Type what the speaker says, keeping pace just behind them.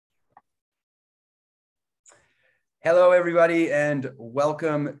Hello, everybody, and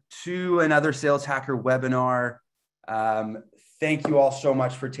welcome to another Sales Hacker webinar. Thank you all so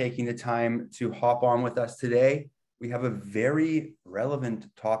much for taking the time to hop on with us today. We have a very relevant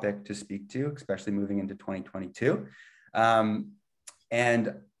topic to speak to, especially moving into 2022.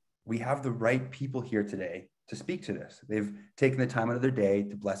 And we have the right people here today to speak to this. They've taken the time out of their day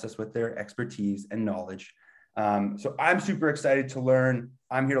to bless us with their expertise and knowledge. So I'm super excited to learn.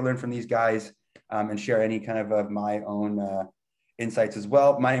 I'm here to learn from these guys. And share any kind of my own insights as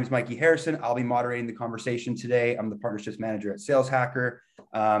well. My name is Mikey Harrison. I'll be moderating the conversation today. I'm the partnerships manager at Saleshacker.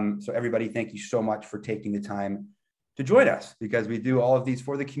 So everybody, thank you so much for taking the time to join us because we do all of these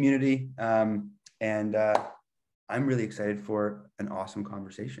for the community. And I'm really excited for an awesome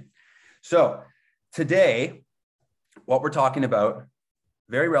conversation. So today, what we're talking about,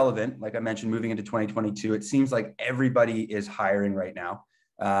 very relevant, like I mentioned, moving into 2022, it seems like everybody is hiring right now.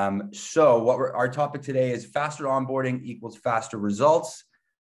 So our topic today is faster onboarding equals faster results,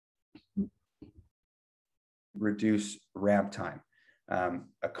 reduce ramp time,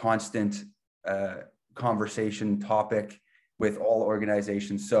 a constant conversation topic with all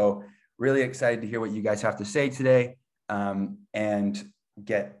organizations. So really excited to hear what you guys have to say today and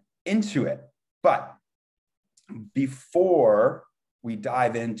get into it. But before we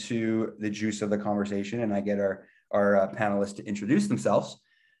dive into the juice of the conversation and I get our panelists to introduce themselves,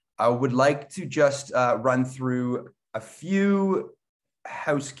 I would like to just run through a few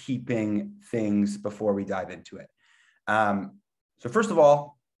housekeeping things before we dive into it. So first of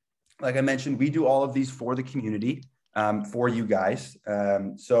all, like I mentioned, we do all of these for the community, for you guys.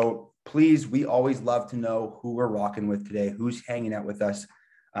 So please, we always love to know who we're rocking with today, who's hanging out with us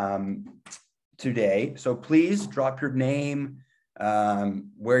today. So please drop your name,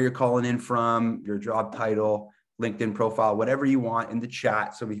 where you're calling in from, your job title, LinkedIn profile, whatever you want in the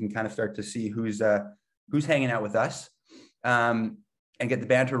chat so we can kind of start to see who's hanging out with us and get the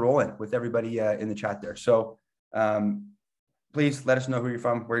banter rolling with everybody in the chat there. So please let us know who you're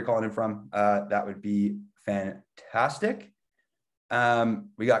from, where you're calling in from. That would be fantastic.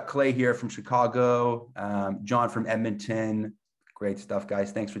 We got Clay here from Chicago, John from Edmonton. Great stuff,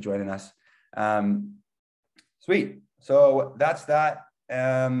 guys. Thanks for joining us. Sweet. So that's that.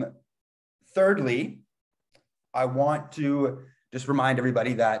 Thirdly, I want to just remind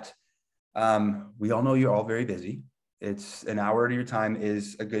everybody that we all know you're all very busy. It's an hour of your time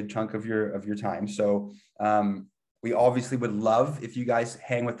is a good chunk of your time. So we obviously would love if you guys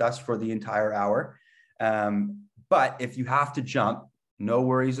hang with us for the entire hour. But if you have to jump, no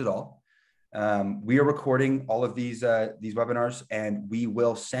worries at all. We are recording all of these webinars, and we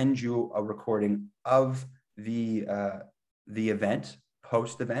will send you a recording of the event,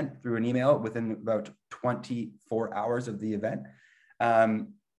 post-event, through an email within about 24 hours of the event. So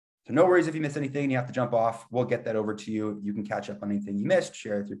no worries if you miss anything and you have to jump off. We'll get that over to you. You can catch up on anything you missed,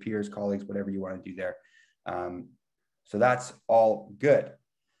 share with your peers, colleagues, whatever you want to do there. So that's all good.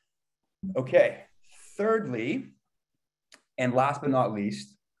 Okay. Thirdly, and last but not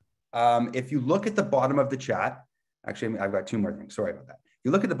least, if you look at the bottom of the chat, actually, I've got two more things. Sorry about that. If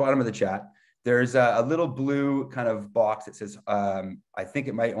you look at the bottom of the chat, there's a little blue kind of box that says, I think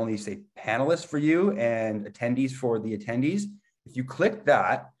it might only say panelists for you and attendees for the attendees. If you click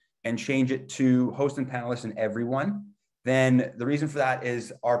that and change it to host and panelists and everyone, then the reason for that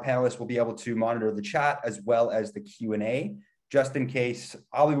is our panelists will be able to monitor the chat as well as the Q&A, just in case.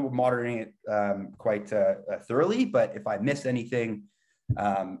 I'll be monitoring it quite thoroughly, but if I miss anything,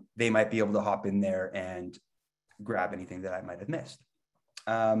 they might be able to hop in there and grab anything that I might have missed.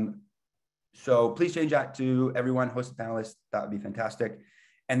 So please change that to everyone, host and panelists. That would be fantastic.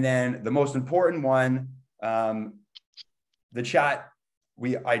 And then the most important one, the chat,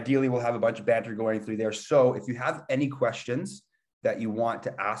 we ideally will have a bunch of banter going through there. So if you have any questions that you want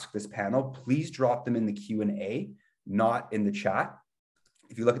to ask this panel, please drop them in the Q&A, not in the chat.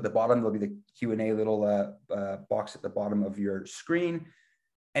 If you look at the bottom, there'll be the Q&A little box at the bottom of your screen.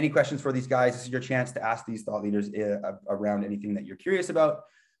 Any questions for these guys? This is your chance to ask these thought leaders around anything that you're curious about.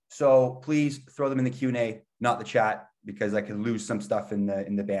 So please throw them in the Q&A, not the chat, because I can lose some stuff in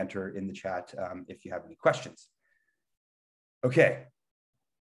the banter in the chat if you have any questions. Okay,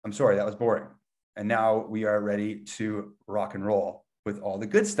 I'm sorry, that was boring. And now we are ready to rock and roll with all the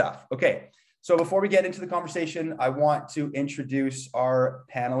good stuff. Okay, so before we get into the conversation, I want to introduce our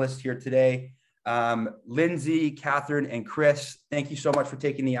panelists here today. Lindsay, Catherine, and Chris, thank you so much for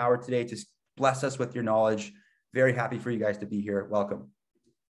taking the hour today to bless us with your knowledge. Very happy for you guys to be here. Welcome.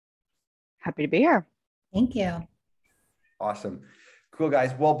 Happy to be here. Thank you. Awesome. Cool,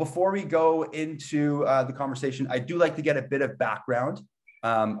 guys. Well, before we go into the conversation, I do like to get a bit of background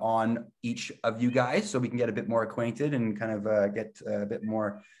on each of you guys so we can get a bit more acquainted and kind of get a bit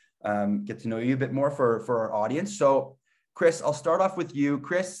more, get to know you a bit more for our audience. So Chris, I'll start off with you.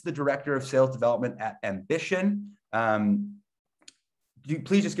 Chris, the Director of Sales Development at Ambition. Do you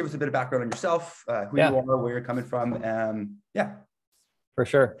please just give us a bit of background on yourself, who you are, where you're coming from? Yeah. For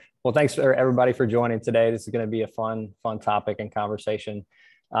sure. Well, thanks for everybody for joining today. This is going to be a fun topic and conversation.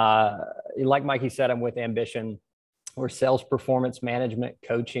 Like Mikey said, I'm with Ambition. We're sales performance management,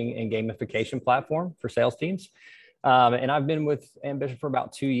 coaching, and gamification platform for sales teams. And I've been with Ambition for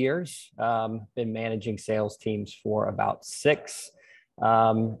about 2 years, been managing sales teams for about 6.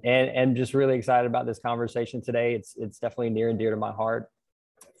 And just really excited about this conversation today. It's definitely near and dear to my heart.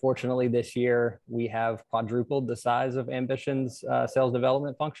 Fortunately, this year we have quadrupled the size of Ambition's sales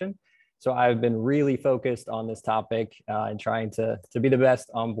development function. So I've been really focused on this topic and trying to be the best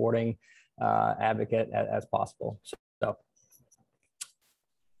onboarding advocate as possible. So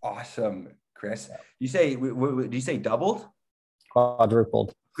awesome, Chris. You say did you say doubled?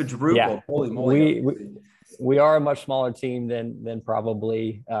 Quadrupled. Quadrupled. Yeah. Holy moly. We are a much smaller team than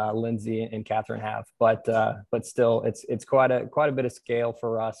probably Lindsay and Catherine have, but still it's quite a bit of scale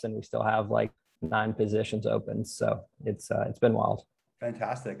for us, and we still have like 9 positions open. So it's been wild.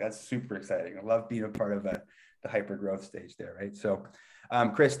 Fantastic. That's super exciting. I love being a part of the hyper growth stage there, right? So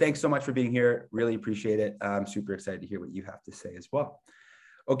Chris, thanks so much for being here. Really appreciate it. I'm super excited to hear what you have to say as well.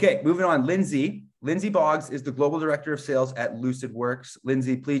 Okay, moving on. Lindsay Boggs is the Global Director of Sales at Lucidworks.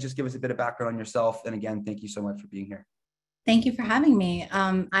 Lindsay, please just give us a bit of background on yourself. And again, thank you so much for being here. Thank you for having me.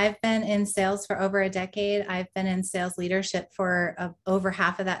 I've been in sales for over a decade. I've been in sales leadership for over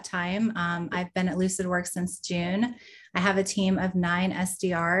half of that time. I've been at Lucidworks since June. I have a team of 9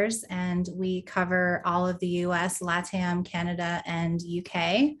 SDRs, and we cover all of the US, LATAM, Canada, and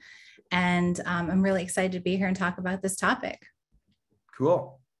UK. And I'm really excited to be here and talk about this topic.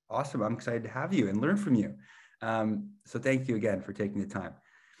 Cool. Awesome. I'm excited to have you and learn from you. So thank you again for taking the time.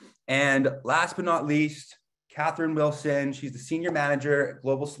 And last but not least, Catherine Wilson. She's the Senior Manager at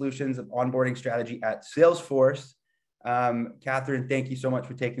Global Solutions of Onboarding Strategy at Salesforce. Catherine, thank you so much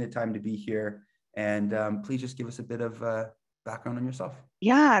for taking the time to be here. And please just give us a bit of background on yourself.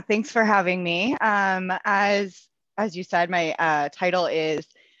 Yeah, thanks for having me. As you said, my title is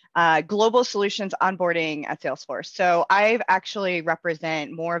Global Solutions Onboarding at Salesforce. So I actually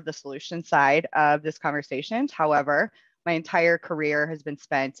represent more of the solution side of this conversation. However, my entire career has been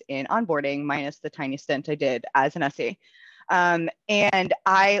spent in onboarding, minus the tiny stint I did as an SE. And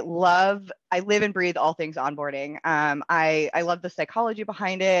I live and breathe all things onboarding. I love the psychology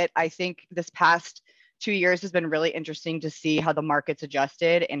behind it. I think this past 2 years has been really interesting to see how the market's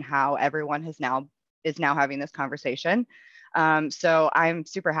adjusted and how everyone is now having this conversation. So I'm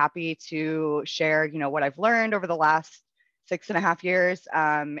super happy to share, what I've learned over the last 6.5 years.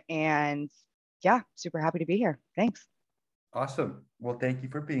 And yeah, super happy to be here. Thanks. Awesome. Well, thank you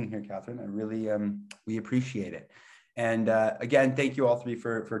for being here, Catherine. I really, we appreciate it. And again, thank you all 3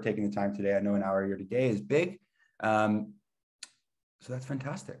 for taking the time today. I know an hour here today is big. So that's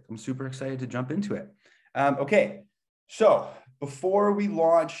fantastic. I'm super excited to jump into it. Okay. So before we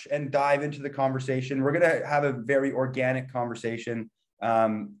launch and dive into the conversation, we're going to have a very organic conversation.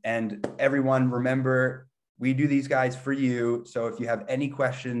 And everyone, remember, we do these guys for you. So if you have any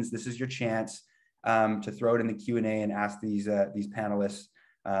questions, this is your chance to throw it in the Q&A and ask these panelists.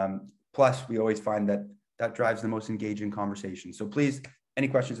 Plus, we always find that drives the most engaging conversation. So please, any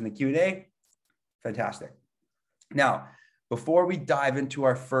questions in the Q&A? Fantastic. Now, before we dive into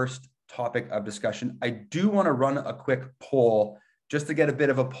our first topic of discussion, I do want to run a quick poll just to get a bit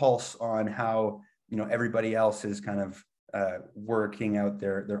of a pulse on how everybody else is kind of working out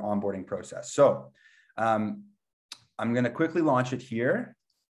their onboarding process. So I'm going to quickly launch it here.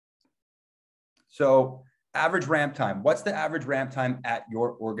 So average ramp time. What's the average ramp time at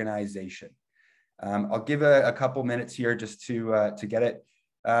your organization? I'll give a couple minutes here just to get it.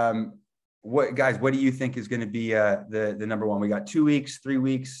 What do you think is going to be the number one? We got 2 weeks, 3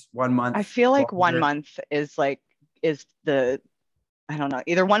 weeks, 1 month. I feel like 1 month is the, I don't know,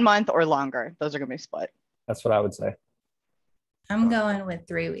 either 1 month or longer. Those are going to be split. That's what I would say. I'm going with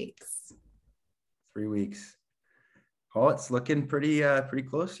 3 weeks. 3 weeks. Oh, it's looking pretty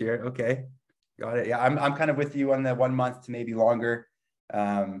close here. Okay. Got it. Yeah, I'm kind of with you on the 1 month to maybe longer.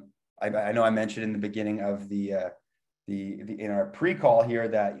 I know I mentioned in the beginning of the in our pre-call here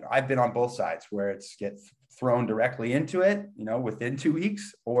that I've been on both sides where it's gets thrown directly into it, within 2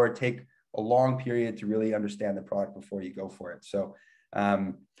 weeks, or take a long period to really understand the product before you go for it. So,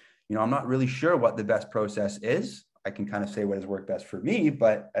 I'm not really sure what the best process is. I can kind of say what has worked best for me,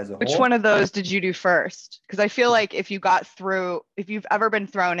 but as a Which whole. one of those did you do first? Because I feel like if you've ever been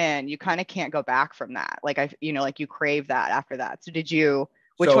thrown in, you kind of can't go back from that. Like like you crave that after that. So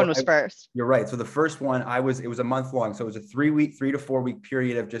which one was first? You're right. So the first one, it was a month long. So it was a 3 to 4 week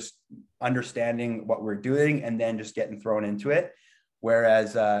period of just understanding what we're doing and then just getting thrown into it.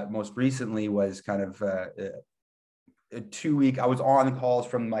 Whereas most recently was kind of a 2 week, I was on calls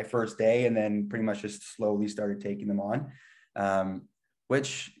from my first day and then pretty much just slowly started taking them on,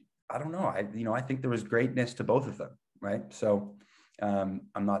 which I don't know. I think there was greatness to both of them. Right. So I'm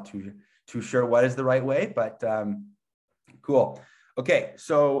not too sure what is the right way, but cool. Okay,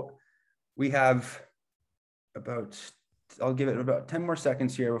 so we have I'll give it about 10 more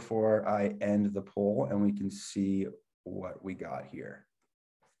seconds here before I end the poll and we can see what we got here.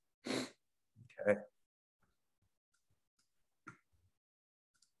 Okay.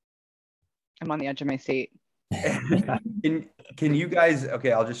 I'm on the edge of my seat. Can you guys,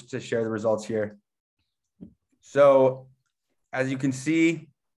 okay, I'll just share the results here. So as you can see,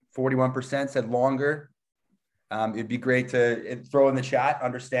 41% said longer. It'd be great to throw in the chat,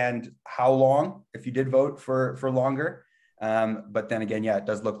 understand how long, if you did vote for longer. But then again, yeah, it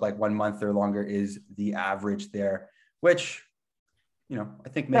does look like 1 month or longer is the average there, which, I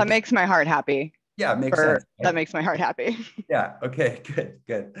think makes my heart happy. Yeah, it makes sense. Right? That makes my heart happy. Yeah. Okay,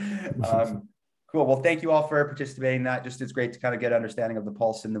 good. Cool. Well, thank you all for participating in that. It's great to kind of get an understanding of the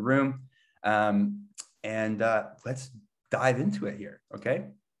pulse in the room. And let's dive into it here. Okay.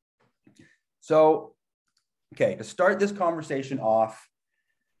 So, to start this conversation off,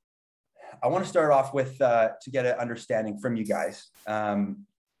 I want to start off with to get an understanding from you guys. How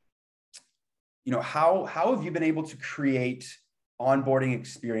have you been able to create onboarding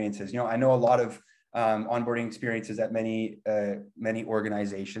experiences? I know a lot of onboarding experiences at many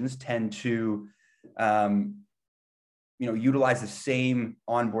organizations tend to utilize the same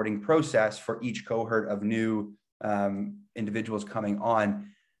onboarding process for each cohort of new individuals coming on.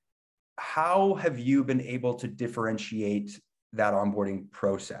 How have you been able to differentiate that onboarding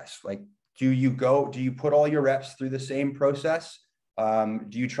process? Like, do you put all your reps through the same process?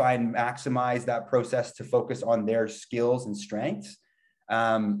 Do you try and maximize that process to focus on their skills and strengths?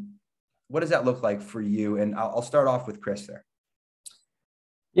 What does that look like for you? And I'll start off with Chris there.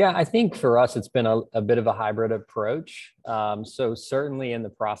 Yeah, I think for us, it's been a bit of a hybrid approach. So certainly in the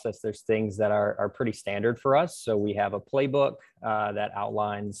process, there's things that are pretty standard for us. So we have a playbook that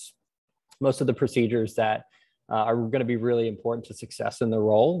outlines most of the procedures that are going to be really important to success in the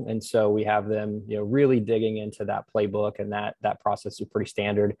role. And so we have them, really digging into that playbook, and that process is pretty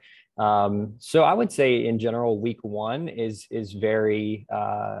standard. So I would say in general, week one is very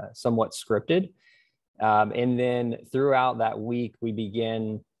somewhat scripted. And then throughout that week, we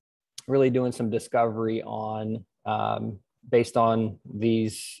begin really doing some discovery on based on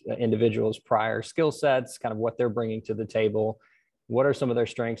these individuals' prior skill sets, kind of what they're bringing to the table. What are some of their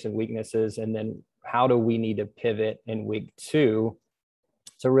strengths and weaknesses? And then how do we need to pivot in week two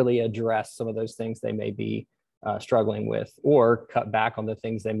to really address some of those things they may be struggling with, or cut back on the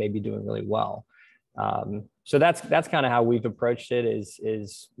things they may be doing really well. So that's kind of how we've approached it.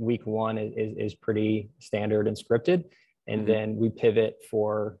 Is week one is pretty standard and scripted, and then we pivot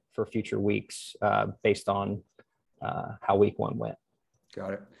for future weeks based on how week one went.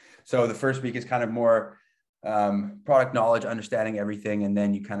 Got it. So the first week is kind of more product knowledge, understanding everything, and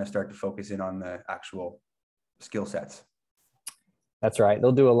then you kind of start to focus in on the actual skill sets. That's right.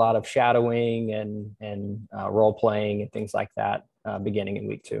 They'll do a lot of shadowing and role playing and things like that beginning in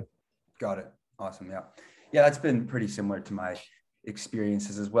week two. Got it. Awesome. Yeah, that's been pretty similar to my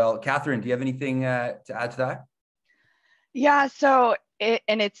experiences as well. Catherine, do you have anything to add to that? Yeah. So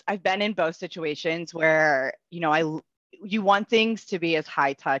I've been in both situations where you want things to be as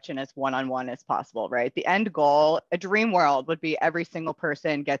high touch and as one-on-one as possible, right? The end goal, a dream world, would be every single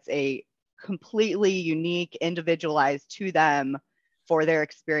person gets a completely unique, individualized to them for their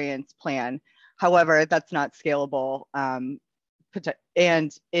experience plan. However, that's not scalable.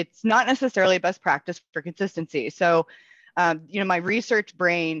 And it's not necessarily best practice for consistency. So, my research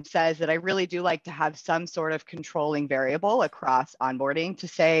brain says that I really do like to have some sort of controlling variable across onboarding to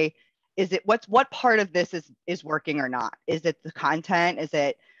say, what part of this is working or not? Is it the content? Is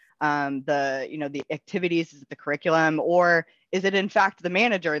it the activities? Is it the curriculum? Or is it in fact the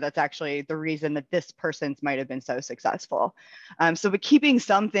manager that's actually the reason that this person's might have been so successful? But keeping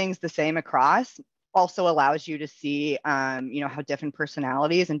some things the same across also allows you to see how different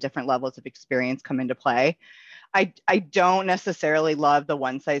personalities and different levels of experience come into play. I don't necessarily love the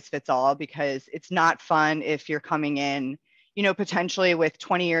one size fits all, because it's not fun if you're coming in potentially with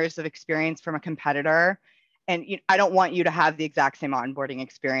 20 years of experience from a competitor, and I don't want you to have the exact same onboarding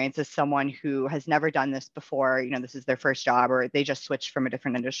experience as someone who has never done this before. This is their first job, or they just switched from a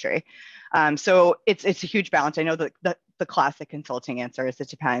different industry. So it's a huge balance. I know that the classic consulting answer is it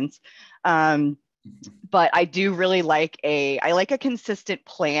depends. But I do really like a consistent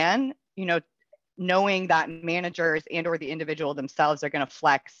plan, knowing that managers and or the individual themselves are going to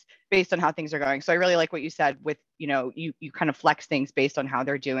flex based on how things are going. So I really like what you said with, you kind of flex things based on how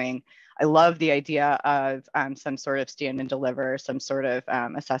they're doing. I love the idea of some sort of stand and deliver, some sort of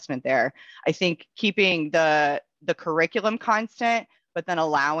assessment there. I think keeping the curriculum constant, but then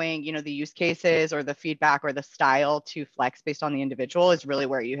allowing, the use cases or the feedback or the style to flex based on the individual is really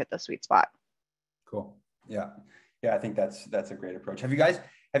where you hit the sweet spot. Cool. Yeah. I think that's a great approach. Have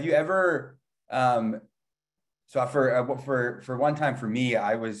you ever, so for one time for me,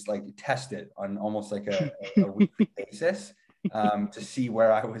 I was like tested on almost like a weekly basis to see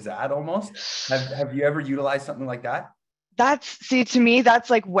where I was at almost. Have you ever utilized something like that? To me, that's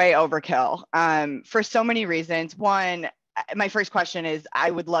like way overkill for so many reasons. One, my first question is,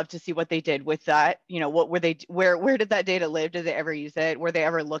 I would love to see what they did with that. What were they, where did that data live? Did they ever use it? Were they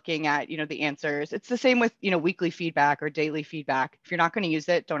ever looking at, the answers? It's the same with, weekly feedback or daily feedback. If you're not going to use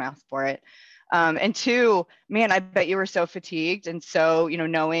it, don't ask for it. And two, man, I bet you were so fatigued. And so,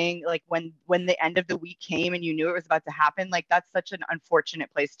 knowing like when the end of the week came and you knew it was about to happen, like that's such an unfortunate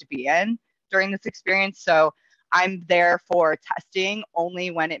place to be in during this experience. So I'm there for testing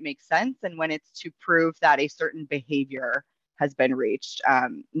only when it makes sense and when it's to prove that a certain behavior has been reached.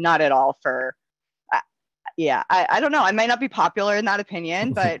 Not at all for, I don't know. I might not be popular in that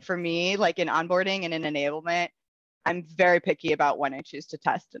opinion, but for me, like in onboarding and in enablement, I'm very picky about when I choose to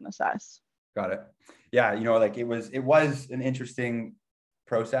test and assess. Got it. Yeah. Like it was an interesting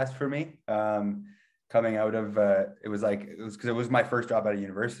process for me. Coming out of it was because it was my first job out of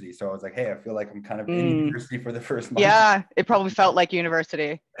university. So I was like, hey, I feel like I'm kind of in university for the first month. Yeah, it probably felt like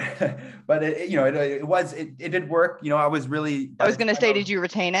university. But it did work. I was really. I was going to say, did you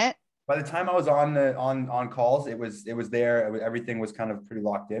retain it? By the time I was on calls, it was there. Everything was kind of pretty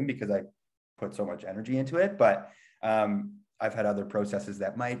locked in because I put so much energy into it. But I've had other processes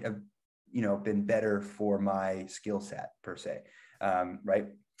that might have been better for my skill set per se, right?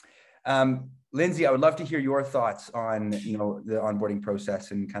 Lindsay, I would love to hear your thoughts on, the onboarding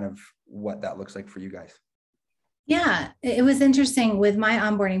process and kind of what that looks like for you guys. Yeah, it was interesting with my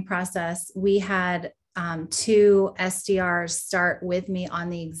onboarding process. We had 2 SDRs start with me on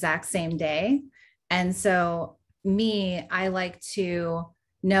the exact same day. And so I like to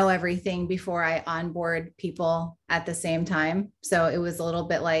know everything before I onboard people at the same time. So it was a little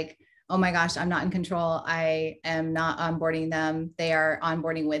bit like, oh my gosh, I'm not in control. I am not onboarding them. They are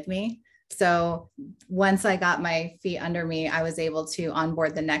onboarding with me. So once I got my feet under me, I was able to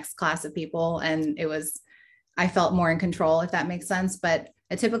onboard the next class of people. And I felt more in control, if that makes sense. But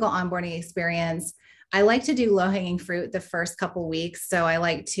a typical onboarding experience, I like to do low-hanging fruit the first couple weeks. So I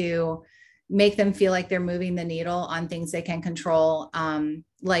like to make them feel like they're moving the needle on things they can control,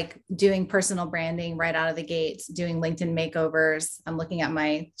 like doing personal branding right out of the gate, doing LinkedIn makeovers. I'm looking at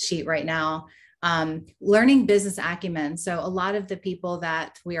my sheet right now. Learning business acumen. So a lot of the people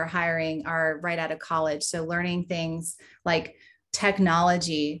that we are hiring are right out of college. So learning things like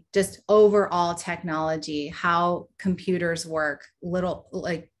technology, just overall technology, how computers work, little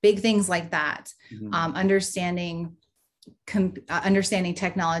like big things like that. Understanding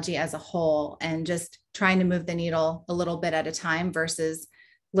technology as a whole and just trying to move the needle a little bit at a time versus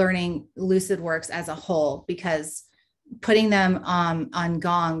learning Lucidworks as a whole, because putting them on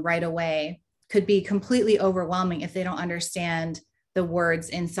Gong right away could be completely overwhelming if they don't understand the words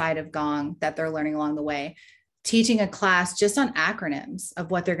inside of Gong that they're learning along the way. Teaching a class just on acronyms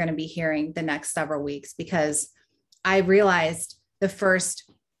of what they're going to be hearing the next several weeks, because I realized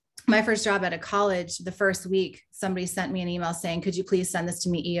my first job out of college, the first week, somebody sent me an email saying, could you please send this to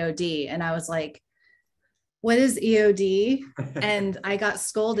me EOD? And I was like, what is EOD? And I got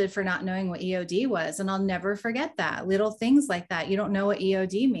scolded for not knowing what EOD was. And I'll never forget that. Little things like that. You don't know what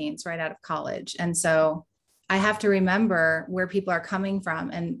EOD means right out of college. And so I have to remember where people are coming from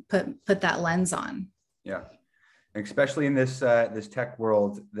and put that lens on. Yeah. Especially in this tech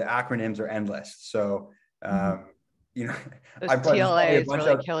world, the acronyms are endless. So, those TLAs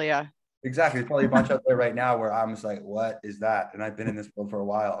really kill you. Exactly. There's probably a bunch out there right now where I'm just like, what is that? And I've been in this world for a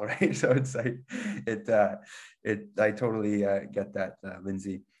while, right? So it's like, I totally get that,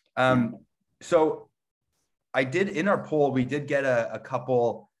 Lindsay. So I did, in our poll, we did get a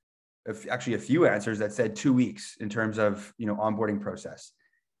few answers that said 2 weeks in terms of, onboarding process.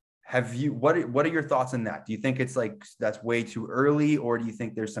 What are your thoughts on that? Do you think it's like, that's way too early, or do you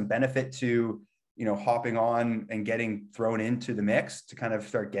think there's some benefit to, hopping on and getting thrown into the mix to kind of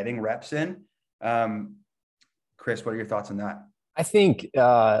start getting reps in. Chris, what are your thoughts on that? I think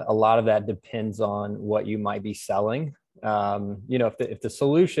a lot of that depends on what you might be selling. If the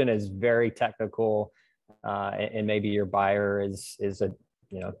solution is very technical, and maybe your buyer is a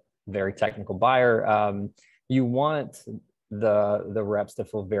very technical buyer, you want the reps to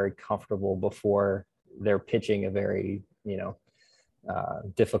feel very comfortable before they're pitching a very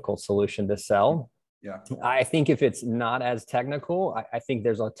difficult solution to sell. Yeah. I think if it's not as technical, I think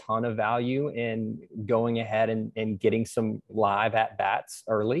there's a ton of value in going ahead and getting some live at bats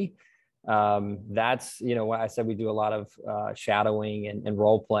early. That's, what I said, we do a lot of shadowing and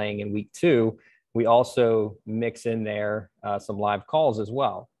role playing in week 2. We also mix in there some live calls as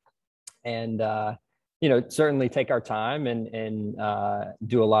well. And, certainly take our time and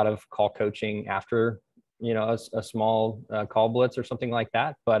do a lot of call coaching after, a small call blitz or something like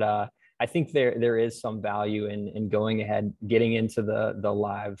that. But I think there is some value in going ahead, getting into the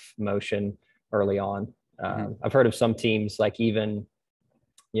live motion early on. I've heard of some teams, like even,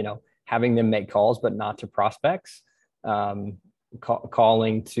 having them make calls, but not to prospects,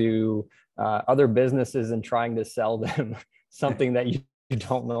 calling to other businesses and trying to sell them something that you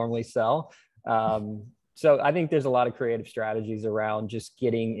don't normally sell. So I think there's a lot of creative strategies around just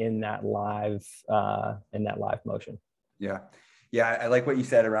getting in that live motion. Yeah. Yeah, I like what you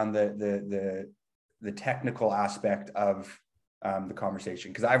said around the technical aspect of the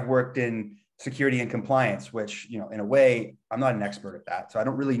conversation, because I've worked in security and compliance, which, in a way, I'm not an expert at that. So I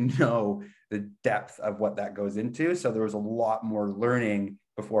don't really know the depth of what that goes into. So there was a lot more learning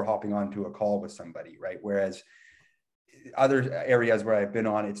before hopping onto a call with somebody, right? Whereas other areas where I've been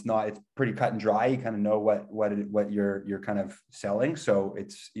on, it's pretty cut and dry. You kind of know what you're kind of selling. So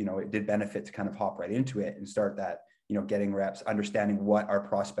it's, it did benefit to kind of hop right into it and start that, getting reps, understanding what our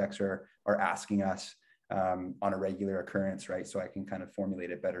prospects are asking us on a regular occurrence, right? So I can kind of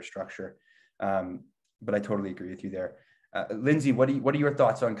formulate a better structure. But I totally agree with you there. Lindsay, what are your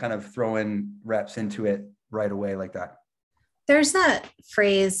thoughts on kind of throwing reps into it right away like that? There's that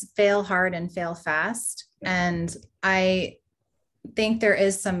phrase, fail hard and fail fast. And I think there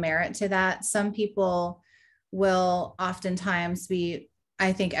is some merit to that. Some people will oftentimes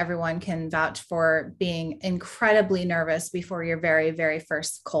I think everyone can vouch for being incredibly nervous before your very, very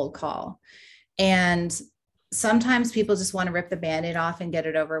first cold call. And sometimes people just want to rip the Band-Aid off and get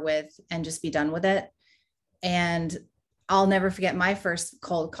it over with and just be done with it. And I'll never forget my first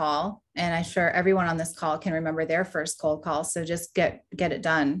cold call. And I'm sure everyone on this call can remember their first cold call. So just get it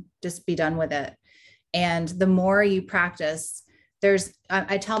done, just be done with it. And the more you practice,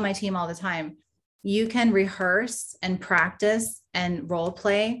 I tell my team all the time, you can rehearse and practice and role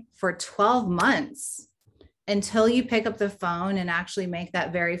play for 12 months until you pick up the phone and actually make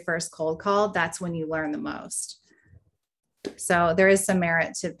that very first cold call. That's when you learn the most. So there is some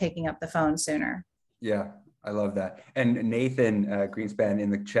merit to picking up the phone sooner. Yeah, I love that. And Nathan Greenspan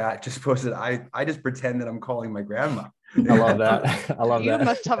in the chat just posted, I just pretend that I'm calling my grandma. I love that. I love you that. You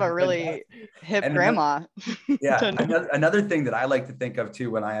must have a really hip and grandma. Another thing that I like to think of too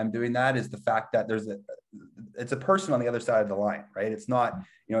when I am doing that is the fact that it's a person on the other side of the line, right? It's not,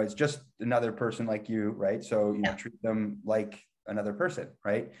 it's just another person like you, right? So, treat them like another person,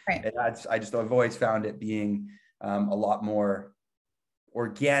 right? Right. I've always found it being a lot more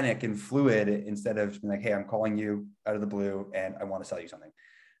organic and fluid instead of being like, hey, I'm calling you out of the blue and I want to sell you something.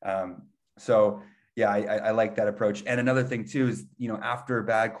 So yeah, I like that approach. And another thing too is, after a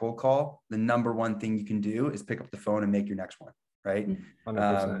bad cold call, the number one thing you can do is pick up the phone and make your next one, right?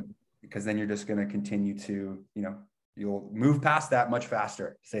 100%. Because then you're just going to continue to, you'll move past that much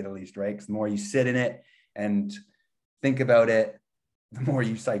faster, to say the least, right? Because the more you sit in it and think about it, the more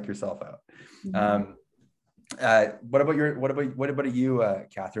you psych yourself out. Mm-hmm. What about you,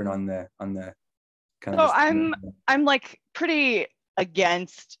 Catherine, on the kind So of? I'm like pretty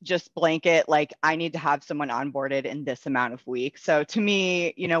against just blanket, like I need to have someone onboarded in this amount of weeks. So to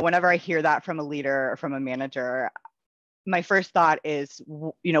me, whenever I hear that from a leader or from a manager, my first thought is,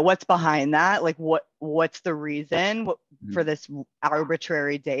 what's behind that? Like what's the reason for this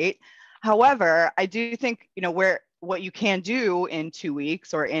arbitrary date? However, I do think, what you can do in 2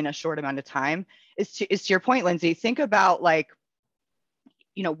 weeks or in a short amount of time is to your point, Lindsay, think about like,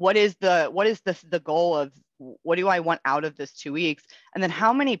 what is the goal of, what do I want out of this 2 weeks? And then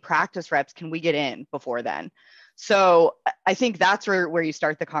how many practice reps can we get in before then? So I think that's where you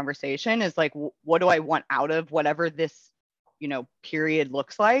start the conversation is like, what do I want out of whatever this, period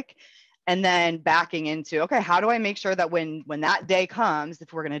looks like? And then backing into, okay, how do I make sure that when that day comes,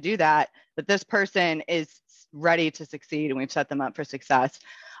 if we're going to do that this person is ready to succeed and we've set them up for success.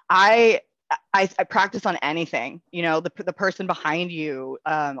 I I practice on anything, the person behind you.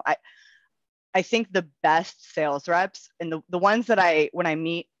 I think the best sales reps and the ones that when I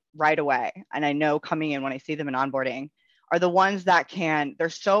meet right away, and I know coming in when I see them in onboarding, are the ones that they're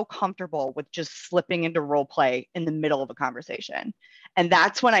so comfortable with just slipping into role play in the middle of a conversation. And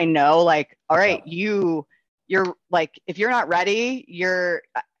that's when I know, like, all right, you're like, if you're not ready, you're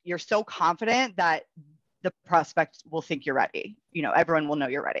so confident that the prospect will think you're ready. Everyone will know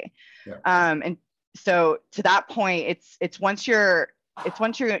you're ready. Yeah. And so to that point, it's once you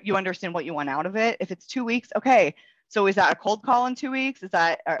understand what you want out of it. If it's 2 weeks, okay. So is that a cold call in 2 weeks?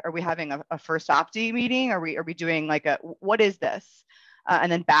 Are we having a first opti meeting? Are we doing like what is this?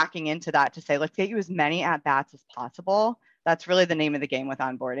 And then backing into that to say, let's get you as many at bats as possible. That's really the name of the game with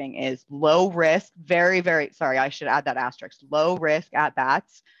onboarding, is low risk, very, very, sorry, I should add that asterisk, low risk at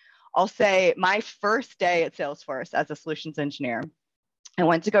bats. I'll say my first day at Salesforce as a solutions engineer, I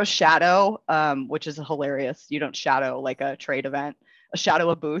went to go shadow, which is hilarious. You don't shadow like a trade event, shadow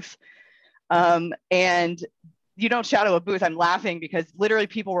a booth. And you don't shadow a booth. I'm laughing because literally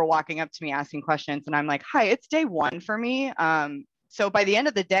people were walking up to me asking questions, and I'm like, hi, it's day one for me. So by the end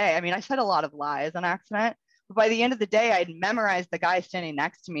of the day, I mean, I said a lot of lies on accident, but by the end of the day, I'd memorized the guy standing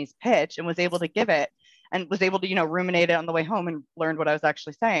next to me's pitch and was able to give it, and was able to, ruminate it on the way home and learned what I was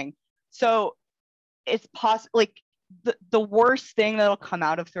actually saying. So it's possible, like, the worst thing that'll come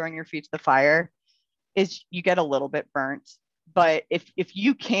out of throwing your feet to the fire is you get a little bit burnt. But if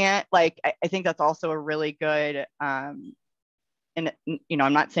you can't, like, I think that's also a really good, and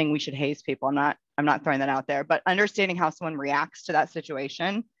I'm not saying we should haze people. I'm not throwing that out there, but understanding how someone reacts to that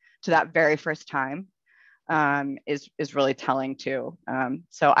situation, to that very first time, is really telling too.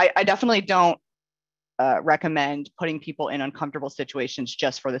 So I definitely don't recommend putting people in uncomfortable situations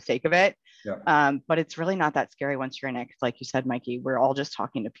just for the sake of it. Yeah. But it's really not that scary once you're in it. Like you said, Mikey, we're all just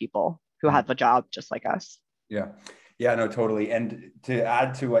talking to people who have a job just like us. Yeah. Yeah, no, totally. And to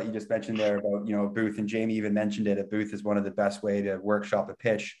add to what you just mentioned there about, a booth, and Jamie even mentioned it, a booth is one of the best way to workshop a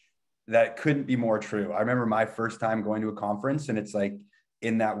pitch. That couldn't be more true. I remember my first time going to a conference, and it's like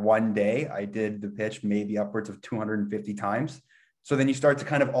in that one day, I did the pitch maybe upwards of 250 times. So then you start to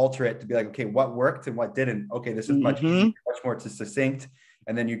kind of alter it to be like, okay, what worked and what didn't? Okay, this is much easier, much more succinct.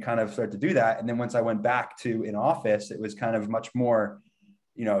 And then you kind of start to do that. And then once I went back to an office, it was kind of much more,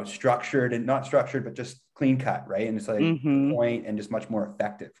 structured, and not structured, but just clean cut, right? And it's like point, and just much more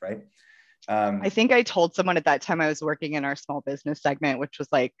effective, right? I think I told someone at that time I was working in our small business segment, which was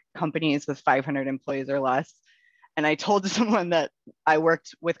like companies with 500 employees or less. And I told someone that I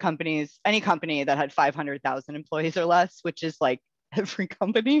worked with any company that had 500,000 employees or less, which is like every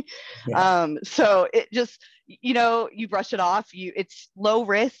company. Yeah. So it just, you brush it off. It's low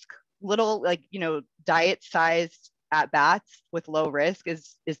risk, little, like, diet sized at bats with low risk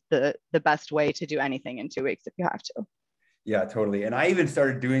is the best way to do anything in 2 weeks if you have to. Yeah, totally. And I even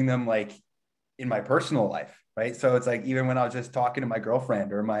started doing them like in my personal life, right? So it's like, even when I was just talking to my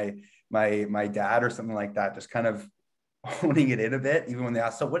girlfriend or my dad or something like that, just kind of honing it in a bit, even when they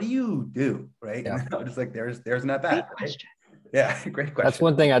ask, so what do you do? Right. Yeah. And I'm just like, there's an at bat. Right? Yeah. Great question. That's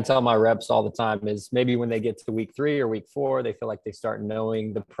one thing I tell my reps all the time is maybe when they get to week 3 or week 4, they feel like they start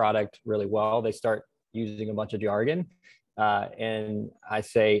knowing the product really well. They start using a bunch of jargon. And I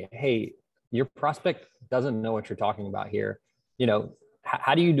say, hey, your prospect doesn't know what you're talking about here.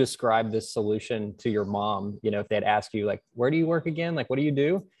 How do you describe this solution to your mom? If they'd ask you, like, where do you work again? Like, what do you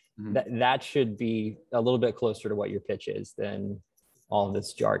do? That should be a little bit closer to what your pitch is than all of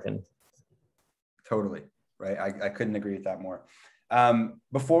this jargon. Totally. Right. I couldn't agree with that more.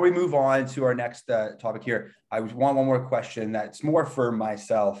 Before we move on to our next topic here, I want one more question that's more for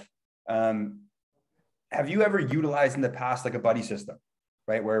myself. Have you ever utilized in the past like a buddy system,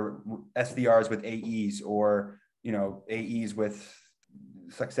 right? Where SDRs with AEs, or, AEs with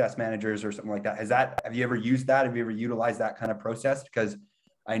success managers or something like that. Have you ever used that? Have you ever utilized that kind of process? Because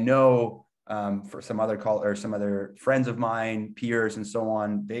I know for some other friends of mine, peers, and so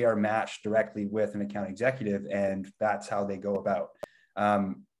on, they are matched directly with an account executive, and that's how they go about.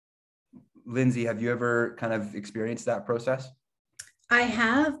 Lindsay, have you ever kind of experienced that process? I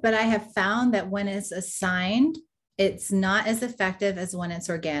have, but I have found that when it's assigned, it's not as effective as when it's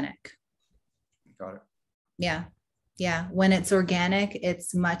organic. Got it. Yeah. Yeah. When it's organic,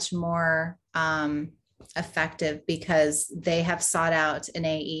 it's much more effective because they have sought out an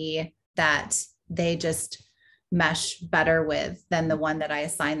AE that they just mesh better with than the one that I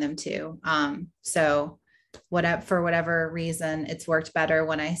assign them to. So for whatever reason, it's worked better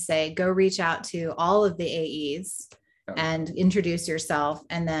when I say, go reach out to all of the AEs and introduce yourself.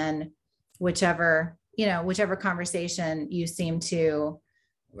 And then whichever conversation you seem to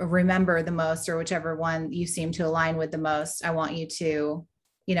remember the most, or whichever one you seem to align with the most, I want you to,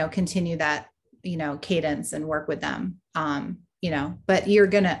 continue that, cadence and work with them. But you're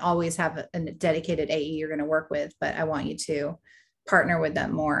going to always have a dedicated AE you're going to work with, but I want you to partner with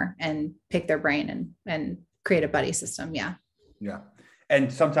them more and pick their brain and create a buddy system. Yeah. Yeah.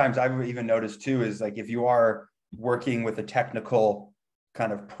 And sometimes I've even noticed too, is like, if you are working with a technical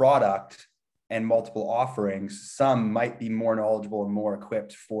kind of product and multiple offerings, some might be more knowledgeable and more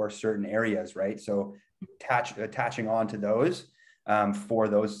equipped for certain areas, right? So attaching on to those for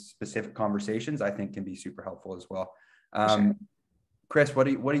those specific conversations, I think can be super helpful as well. Sure. Chris, what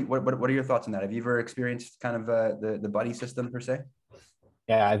are your thoughts on that? Have you ever experienced kind of the buddy system per se?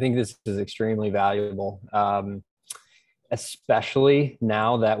 Yeah, I think this is extremely valuable, especially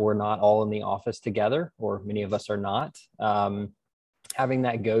now that we're not all in the office together, or many of us are not. Having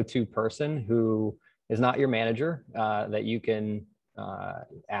that go-to person who is not your manager, that you can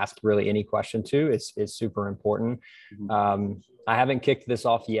ask really any question to is super important. Mm-hmm. I haven't kicked this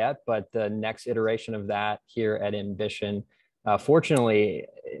off yet, but the next iteration of that here at Ambition, fortunately,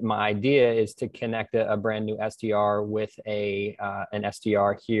 my idea is to connect a brand new SDR with an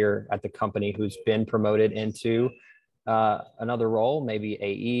SDR here at the company who's been promoted into another role, maybe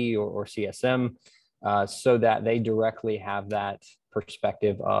AE or CSM, so that they directly have that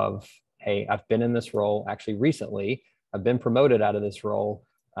perspective of, hey, I've been in this role actually recently. I've been promoted out of this role.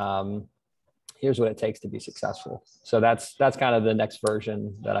 Here's what it takes to be successful. So that's kind of the next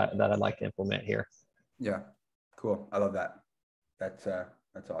version that I'd like to implement here. Yeah, cool. I love that. That's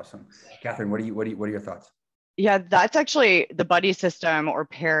awesome. Catherine, what are your thoughts? Yeah, that's actually the buddy system, or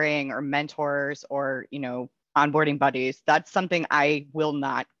pairing, or mentors, or onboarding buddies. That's something I will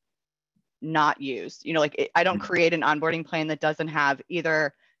not use. I don't create an onboarding plan that doesn't have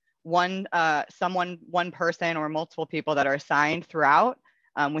either one person or multiple people that are assigned throughout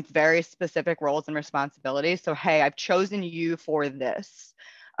with very specific roles and responsibilities. So, hey, I've chosen you for this.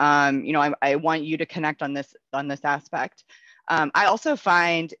 I want you to connect on this aspect. I also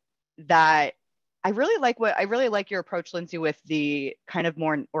find that I really like your approach, Lindsay, with the kind of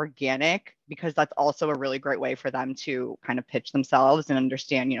more organic, because that's also a really great way for them to kind of pitch themselves and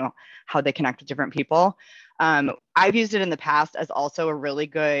understand, how they connect with different people. I've used it in the past as also a really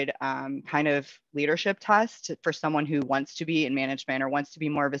good kind of leadership test for someone who wants to be in management or wants to be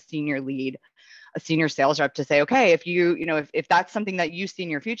more of a senior lead, a senior sales rep, to say, okay, if if that's something that you see in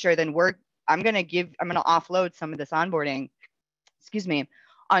your future, then I'm going to offload some of this onboarding,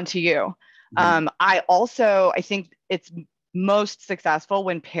 onto you. Mm-hmm. I think it's most successful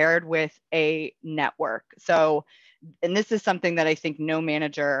when paired with a network. So, and this is something that I think every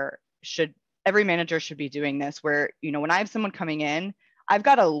manager should be doing this, where, when I have someone coming in, I've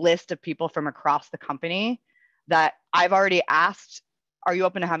got a list of people from across the company that I've already asked, are you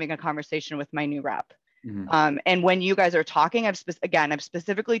open to having a conversation with my new rep? Mm-hmm. And when you guys are talking, I've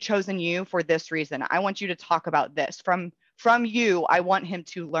specifically chosen you for this reason. I want you to talk about this. From you, I want him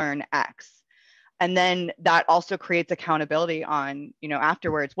to learn X. And then that also creates accountability on,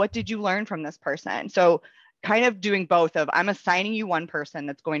 afterwards, what did you learn from this person? So kind of doing both of, I'm assigning you one person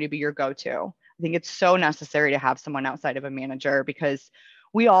that's going to be your go-to. I think it's so necessary to have someone outside of a manager, because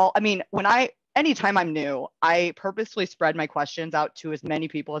anytime I'm new, I purposely spread my questions out to as many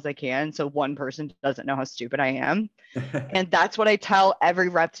people as I can, so one person doesn't know how stupid I am. And that's what I tell every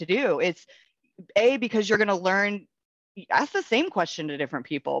rep to do. It's because you're going to learn, ask the same question to different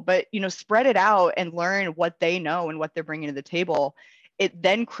people, but spread it out and learn what they know and what they're bringing to the table. It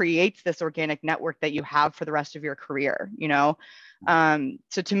then creates this organic network that you have for the rest of your career. So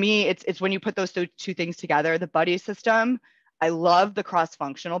to me, it's when you put those two things together, the buddy system. I love the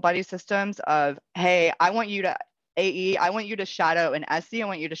cross-functional buddy systems of, hey, I want you to shadow an SC, I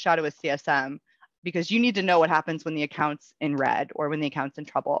want you to shadow a CSM, because you need to know what happens when the account's in red or when the account's in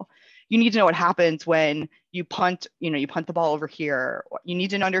trouble. You need to know what happens when you punt the ball over here. You need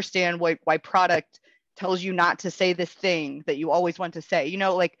to understand why product tells you not to say this thing that you always want to say.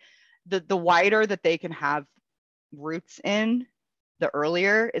 The wider that they can have roots in, the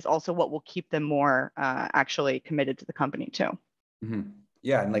earlier, is also what will keep them more actually committed to the company too. Mm-hmm.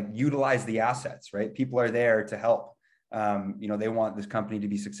 Yeah, and utilize the assets, right? People are there to help. They want this company to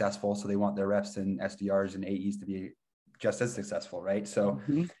be successful, so they want their reps and SDRs and AEs to be just as successful, right? So,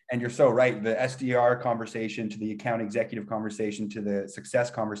 mm-hmm. And you're so right. The SDR conversation to the account executive conversation to the success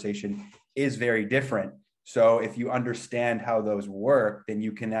conversation is very different. So if you understand how those work, then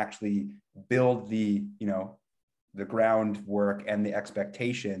you can actually build the groundwork and the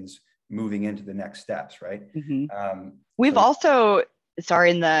expectations moving into the next steps, right? Mm-hmm. We've also,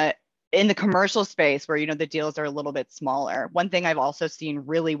 in the in the commercial space where, the deals are a little bit smaller, one thing I've also seen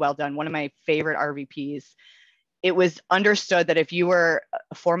really well done, one of my favorite RVPs, it was understood that if you were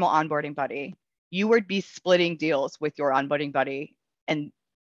a formal onboarding buddy, you would be splitting deals with your onboarding buddy and,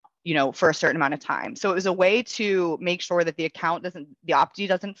 for a certain amount of time. So it was a way to make sure that the opti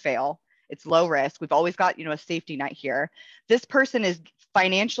doesn't fail. It's low risk. We've always got, a safety net here. This person is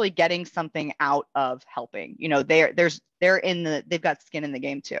financially getting something out of helping. They've got skin in the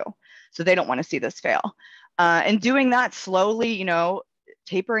game too. So they don't want to see this fail. And doing that slowly,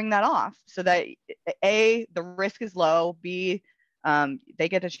 tapering that off so that A, the risk is low, B, they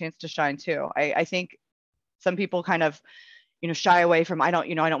get a chance to shine too. I think some people kind of, shy away from, I don't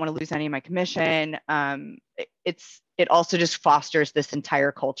want to lose any of my commission. It also just fosters this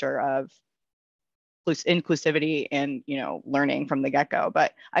entire culture of inclusivity and, learning from the get-go.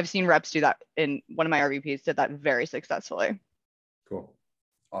 But I've seen reps do that, in one of my RVPs did that very successfully. Cool.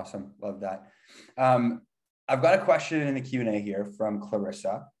 Awesome. Love that. I've got a question in the Q&A here from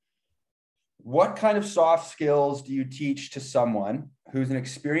Clarissa. What kind of soft skills do you teach to someone who's an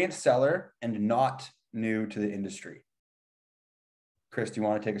experienced seller and not new to the industry? Chris, do you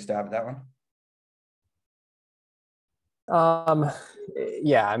want to take a stab at that one?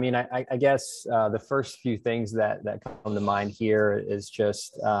 Yeah, I mean, I guess the first few things that come to mind here is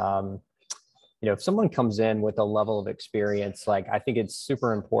just, if someone comes in with a level of experience, like, I think it's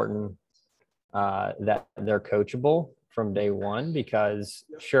super important that they're coachable from day one, because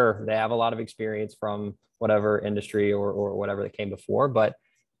sure, they have a lot of experience from whatever industry or whatever that came before, but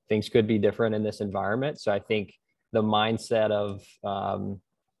things could be different in this environment. So I think the mindset of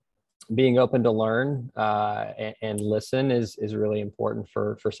being open to learn and listen is really important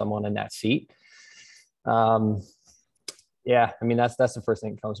for someone in that seat. Yeah, I mean, that's the first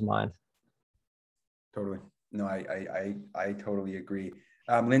thing that comes to mind. Totally. No, I totally agree.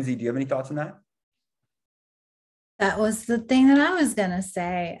 Lindsay, do you have any thoughts on that? That was the thing that I was going to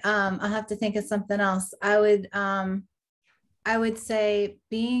say. I'll have to think of something else. I would say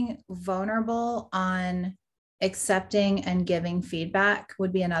being vulnerable on accepting and giving feedback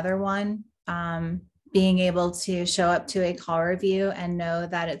would be another one. Being able to show up to a call review and know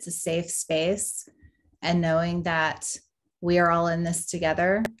that it's a safe space, and knowing that we are all in this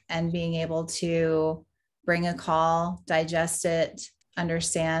together, and being able to bring a call, digest it,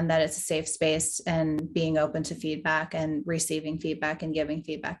 understand that it's a safe space, and being open to feedback and receiving feedback and giving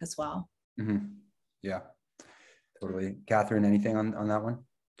feedback as well. Mm-hmm. Yeah, totally. Catherine, anything on that one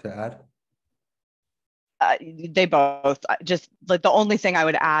to add? They both, just like, the only thing I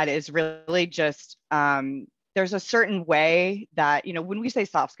would add is really just there's a certain way that, when we say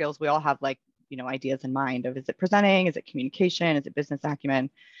soft skills, we all have ideas in mind of, is it presenting, is it communication, is it business acumen?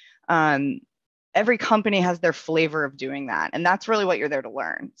 Every company has their flavor of doing that, and that's really what you're there to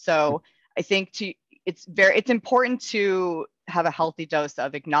learn. So I think it's important to have a healthy dose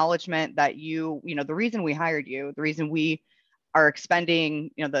of acknowledgement that the reason we hired you, the reason we are expending,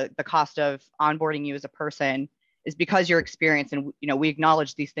 the cost of onboarding you as a person, is because you're experienced, and we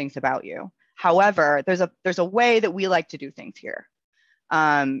acknowledge these things about you. However, there's a way that we like to do things here.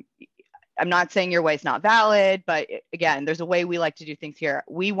 I'm not saying your way is not valid, but again, there's a way we like to do things here.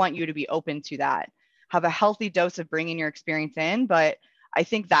 We want you to be open to that. Have a healthy dose of bringing your experience in, but I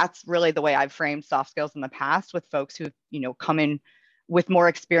think that's really the way I've framed soft skills in the past with folks who, come in with more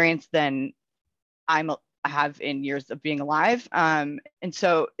experience than I have in years of being alive. And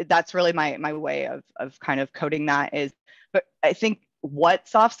so that's really my way of kind of coding that is, but I think what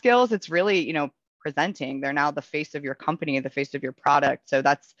soft skills, it's really, presenting. They're now the face of your company, the face of your product. So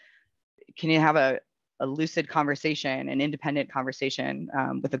can you have a lucid conversation, an independent conversation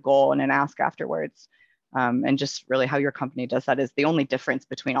with a goal and an ask afterwards? And just really how your company does that is the only difference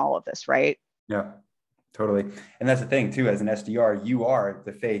between all of this, right? Yeah. Totally. And that's the thing too, as an SDR, you are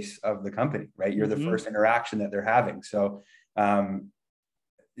the face of the company, right? You're the first interaction that they're having. So,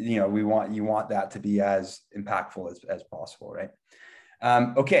 you want that to be as impactful as possible, right?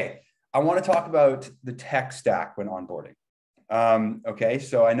 Okay. I want to talk about the tech stack when onboarding. Okay.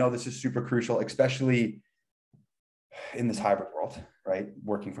 So I know this is super crucial, especially in this hybrid world, right?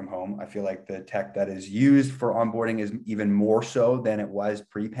 Working from home. I feel like the tech that is used for onboarding is even more so than it was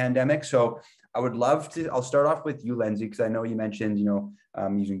pre-pandemic. So I would love to, I'll start off with you, Lindsay, because I know you mentioned,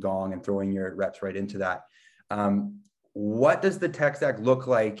 using Gong and throwing your reps right into that. What does the tech stack look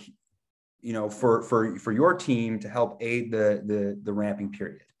like, for your team to help aid the ramping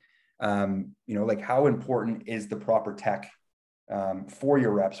period? How important is the proper tech for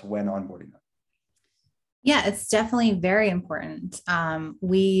your reps when onboarding them? Yeah, it's definitely very important.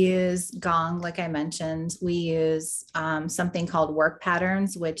 We use Gong, like I mentioned. We use something called work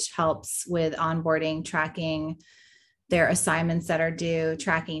patterns, which helps with onboarding, tracking their assignments that are due,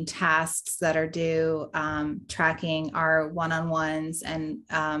 tracking tasks that are due, tracking our one-on-ones and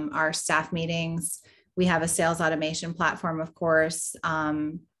our staff meetings. We have a sales automation platform, of course.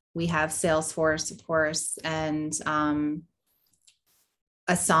 We have Salesforce, of course, and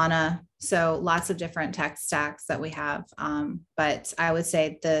Asana. So lots of different tech stacks that we have. But I would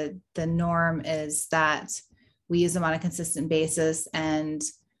say the norm is that we use them on a consistent basis, and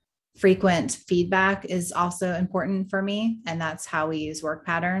frequent feedback is also important for me. And that's how we use work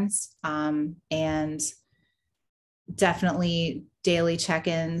patterns. And definitely daily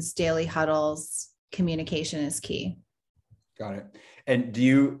check-ins, daily huddles, communication is key. Got it. And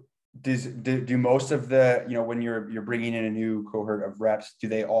do most of the, when you're bringing in a new cohort of reps, do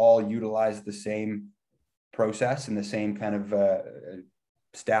they all utilize the same process and the same kind of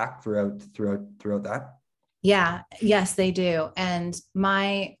stack throughout that? Yeah, yes, they do. And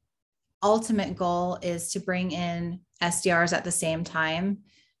my ultimate goal is to bring in SDRs at the same time.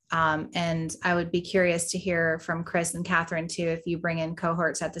 And I would be curious to hear from Chris and Catherine too, if you bring in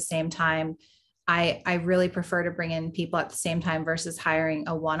cohorts at the same time. I really prefer to bring in people at the same time versus hiring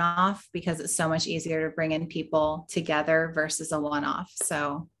a one-off, because it's so much easier to bring in people together versus a one-off.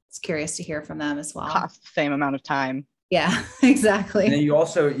 So it's curious to hear from them as well. Cost the same amount of time. Yeah, exactly. And then you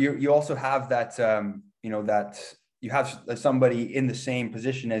also have that, that you have somebody in the same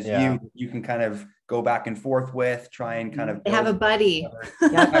position as you can kind of go back and forth with, try and kind of have a buddy.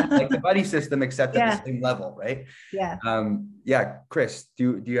 Like the buddy system, except at the same level, right? Yeah. Chris,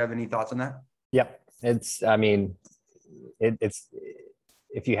 do you have any thoughts on that? Yep. It's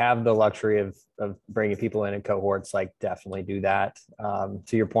if you have the luxury of bringing people in cohorts, like definitely do that.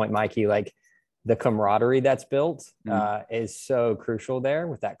 To your point, Mikey, like the camaraderie that's built is so crucial there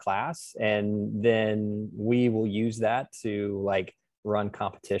with that class. And then we will use that to like run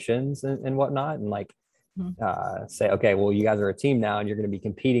competitions and whatnot. And like say, okay, well, you guys are a team now and you're going to be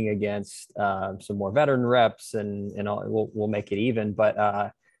competing against some more veteran reps and we'll make it even.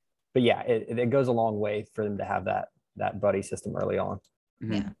 But yeah, it goes a long way for them to have that buddy system early on.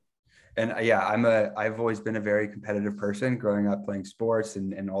 Mm-hmm. Yeah. And I've always been a very competitive person growing up playing sports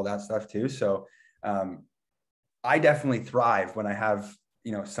and all that stuff too. So I definitely thrive when I have,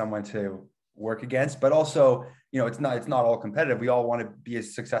 someone to work against, but also, it's not all competitive. We all want to be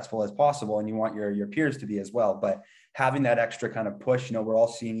as successful as possible, and you want your peers to be as well. But having that extra kind of push, we're all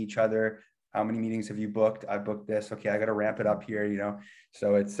seeing each other. How many meetings have you booked? I booked this. Okay, I got to ramp it up here,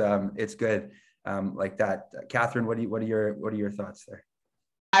 So it's good like that. Catherine, what are your thoughts there?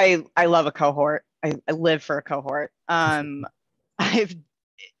 I love a cohort. I live for a cohort. I've,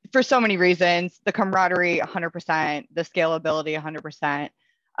 for so many reasons, the camaraderie 100%, the scalability 100%.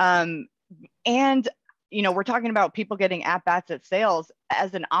 And we're talking about people getting at bats at sales.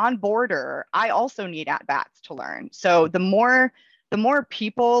 As an onboarder, I also need at bats to learn. So the more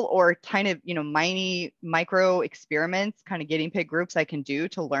people or kind of, micro experiments, kind of guinea pig groups I can do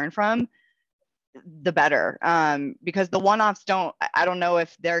to learn from, the better. Because the one-offs I don't know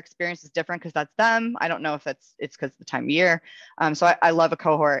if their experience is different because that's them. I don't know if it's because of the time of year. So I love a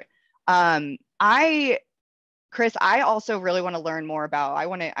cohort. Chris, I also really want to learn more about, I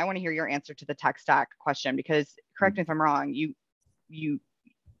want to hear your answer to the tech stack question, because correct me if I'm wrong, you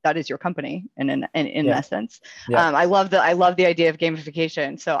that is your company in essence. Yeah. I love the idea of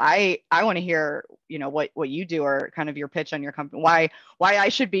gamification. So I want to hear, what you do, or kind of your pitch on your company, why I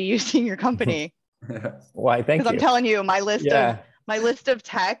should be using your company. Why? Thank you. Because I'm telling you, my list of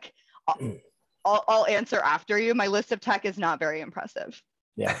tech, I'll answer after you. My list of tech is not very impressive.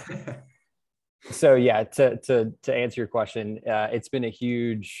 Yeah. So yeah, to answer your question, it's been a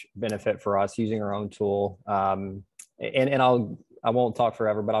huge benefit for us using our own tool. And I won't talk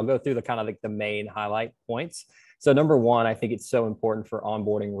forever, but I'll go through the kind of like the main highlight points. So number one, I think it's so important for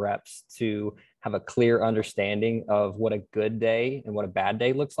onboarding reps to have a clear understanding of what a good day and what a bad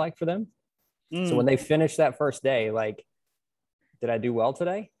day looks like for them. So when they finish that first day, like, did I do well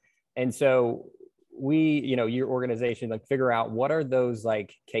today? And so your organization, like, figure out what are those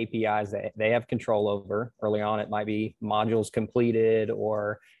like KPIs that they have control over. Early on, it might be modules completed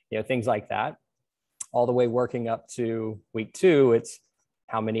or, things like that. All the way working up to week 2, it's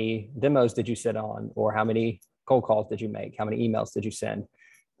how many demos did you sit on, or how many cold calls did you make? How many emails did you send?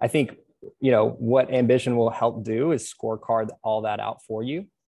 I think, what Ambition will help do is scorecard all that out for you.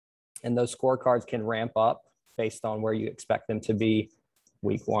 And those scorecards can ramp up based on where you expect them to be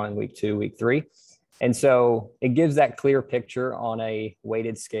week 1, week 2, week 3. And so it gives that clear picture on a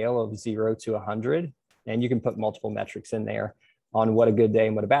weighted scale of 0 to 100 And you can put multiple metrics in there on what a good day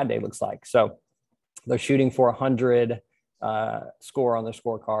and what a bad day looks like. So they're shooting for 100 score on their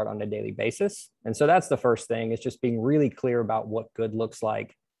scorecard on a daily basis. And so that's the first thing, is just being really clear about what good looks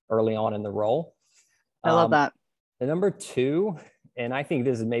like early on in the role. I love that. The number two, and I think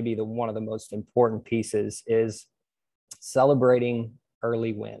this is maybe one of the most important pieces, is celebrating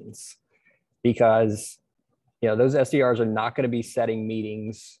early wins, because those SDRs are not going to be setting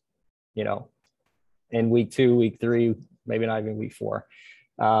meetings, in week 2, week 3, maybe not even week 4.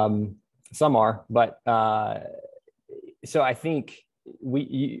 Some are, but so I think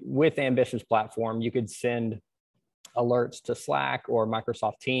with Ambition's platform, you could send alerts to Slack or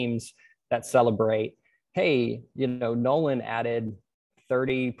Microsoft Teams that celebrate, hey, Nolan added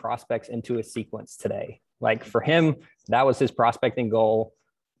 30 prospects into a sequence today. Like, for him, that was his prospecting goal.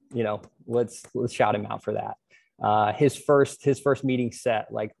 Let's shout him out for that. His first meeting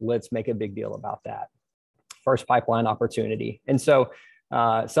set, like, let's make a big deal about that. First pipeline opportunity. And so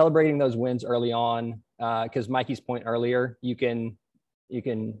celebrating those wins early on, because Mikey's point earlier, you can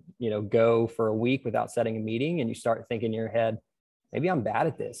go for a week without setting a meeting, and you start thinking in your head, maybe I'm bad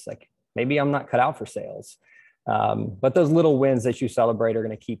at this. Like, maybe I'm not cut out for sales. But those little wins that you celebrate are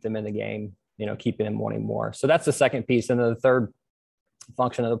going to keep them in the game, keeping them wanting more. So that's the second piece. And then the third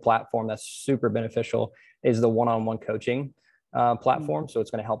function of the platform that's super beneficial is the one-on-one coaching platform. So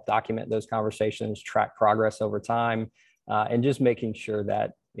it's going to help document those conversations, track progress over time, and just making sure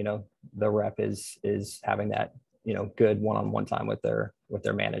that the rep is having that good one-on-one time with their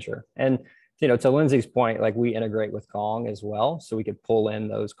manager. And to Lindsay's point, like, we integrate with Gong as well, so we could pull in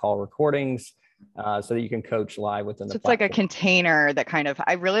those call recordings so that you can coach live within the platform. It's like a container that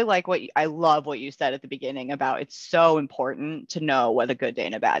I really like I love what you said at the beginning about, it's so important to know what a good day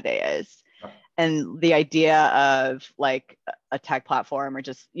and a bad day is. And the idea of like a tech platform, or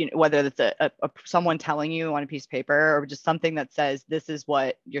just, whether it's someone telling you on a piece of paper, or just something that says, this is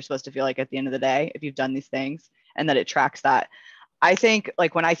what you're supposed to feel like at the end of the day if you've done these things, and that it tracks that. I think,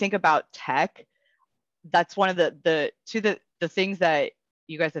 like, when I think about tech, that's one of the things that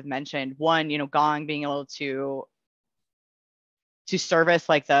you guys have mentioned. One, Gong being able to service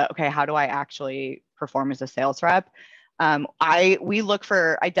like okay, how do I actually perform as a sales rep? I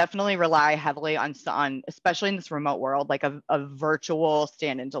definitely rely heavily on, especially in this remote world, like a virtual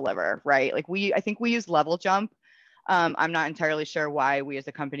stand and deliver, right? Like, I think we use Level Jump. I'm not entirely sure why we as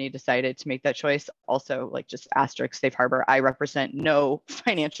a company decided to make that choice. Also, like, just asterisk, safe harbor, I represent no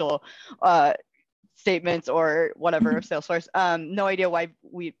financial statements or whatever of Salesforce. No idea why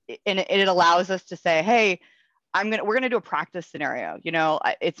it allows us to say, hey, we're going to do a practice scenario.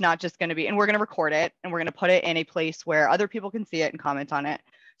 It's not just going to be, and we're going to record it, and we're going to put it in a place where other people can see it and comment on it.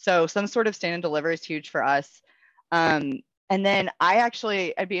 So some sort of stand and deliver is huge for us. And then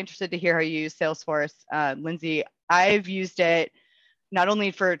I'd be interested to hear how you use Salesforce. Lindsay, I've used it not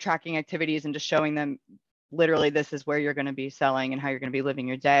only for tracking activities and just showing them literally this is where you're going to be selling and how you're going to be living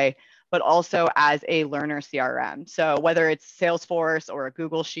your day, but also as a learner CRM. So whether it's Salesforce or a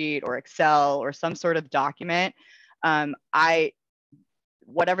Google Sheet or Excel or some sort of document,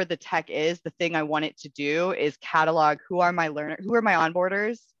 whatever the tech is, the thing I want it to do is catalog who are my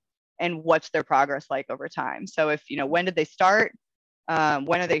onboarders, and what's their progress like over time. So if, when did they start?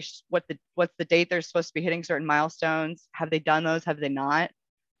 When are they, what's the date they're supposed to be hitting certain milestones? Have they done those? Have they not?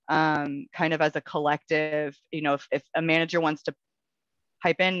 Kind of as a collective, if a manager wants to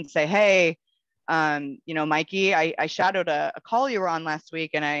pipe in and say, hey, Mikey, I shadowed a call you were on last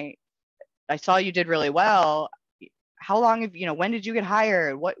week, and I saw you did really well. How long when did you get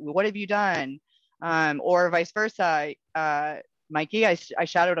hired? What have you done? Or vice versa. Mikey, I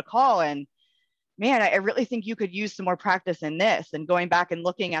shadowed a call, and man, I really think you could use some more practice in this, and going back and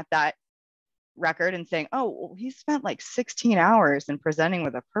looking at that record and saying, oh, well, he spent like 16 hours in presenting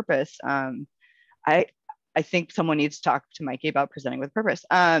with a purpose. I think someone needs to talk to Mikey about presenting with purpose,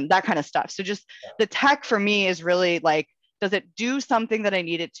 that kind of stuff. So just the tech for me is really like, does it do something that I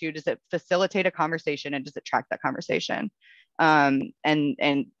need it to? Does it facilitate a conversation, and does it track that conversation? And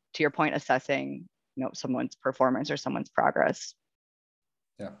to your point, assessing, someone's performance or someone's progress.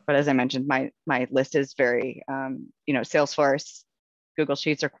 Yeah. But as I mentioned, my list is very, Salesforce, Google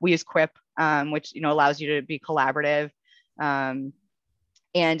Sheets, or we use Quip, which, allows you to be collaborative. And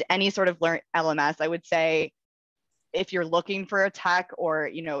any sort of LMS, I would say, if you're looking for a tech, or,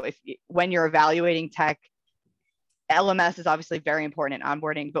 when you're evaluating tech, LMS is obviously very important in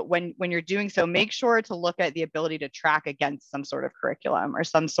onboarding, but when you're doing so, make sure to look at the ability to track against some sort of curriculum, or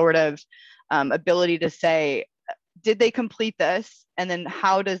some sort of ability to say, did they complete this? And then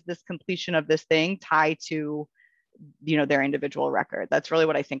how does this completion of this thing tie to their individual record. That's really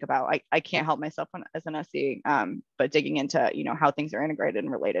what I think about. I can't help myself as an SE, but digging into, how things are integrated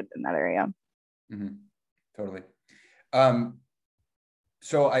and related in that area. Mm-hmm. Totally.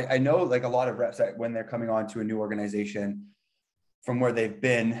 So I know like a lot of reps that when they're coming on to a new organization from where they've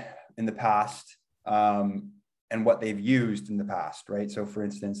been in the past, and what they've used in the past, right? So for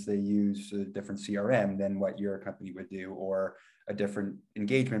instance, they use a different CRM than what your company would do, or a different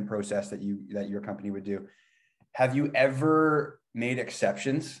engagement process that your company would do. Have you ever made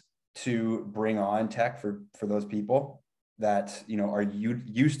exceptions to bring on tech for those people that, are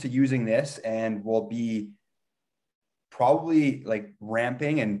used to using this and will be probably like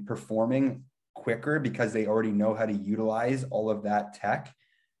ramping and performing quicker because they already know how to utilize all of that tech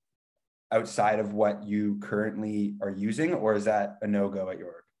outside of what you currently are using? Or is that a no-go at your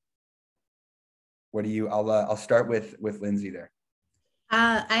work? I'll start with Lindsay there.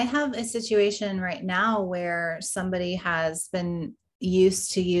 I have a situation right now where somebody has been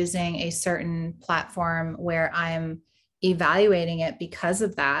used to using a certain platform where I'm evaluating it because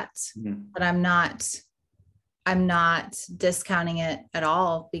of that, but I'm not discounting it at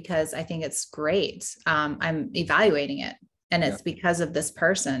all because I think it's great. I'm evaluating it, and it's because of this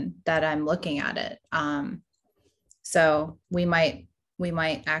person that I'm looking at it. So we might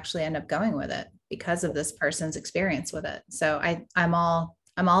actually end up going with it because of this person's experience with it. So I'm all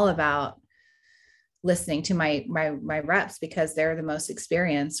about listening to my reps because they're the most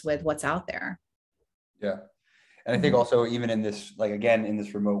experienced with what's out there. Yeah. And I think also even in this, like, again, in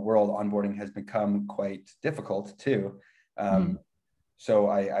this remote world, onboarding has become quite difficult too. So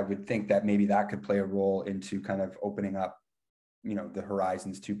I would think that maybe that could play a role into kind of opening up, the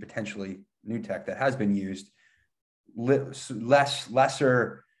horizons to potentially new tech that has been used,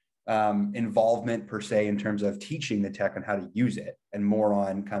 lesser involvement per se in terms of teaching the tech on how to use it, and more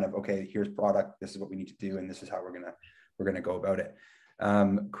on kind of, okay, here's product, this is what we need to do, and this is how we're gonna go about it.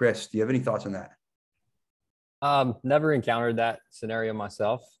 Chris, do you have any thoughts on that? Never encountered that scenario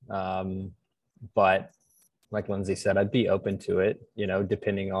myself, but like Lindsay said, I'd be open to it,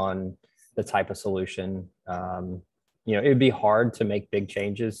 depending on the type of solution. It would be hard to make big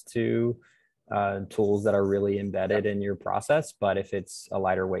changes to tools that are really embedded in your process, but if it's a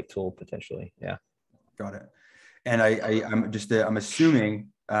lighter weight tool, potentially, yeah. Got it. And I'm assuming,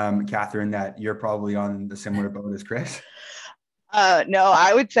 Catherine, that you're probably on the similar boat as Chris. No,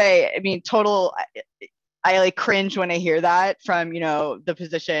 I would say, I like cringe when I hear that from, the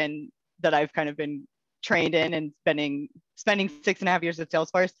position that I've kind of been trained in and spending 6.5 years at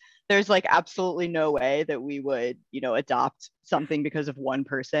Salesforce. There's like absolutely no way that we would, adopt something because of one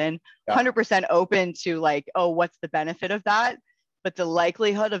person. 100% open to like, oh, what's the benefit of that? But the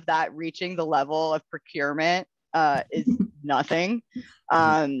likelihood of that reaching the level of procurement is nothing.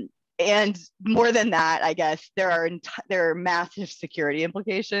 And more than that, I guess there are massive security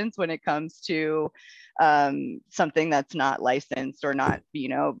implications when it comes to something that's not licensed or not,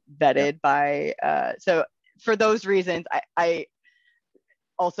 vetted by. So for those reasons, I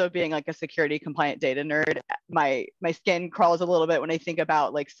also, being like a security compliant data nerd, my skin crawls a little bit when I think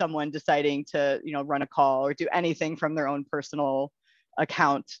about like someone deciding to, run a call or do anything from their own personal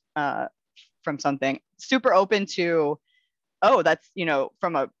account from something. Super open to, oh, that's,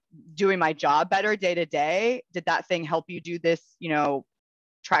 from a doing my job better day to day. Did that thing help you do this,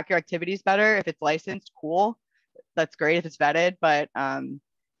 track your activities better? If it's licensed, cool. That's great if it's vetted, but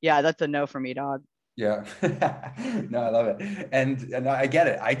yeah, that's a no for me, dog. Yeah. No, I love it. And I get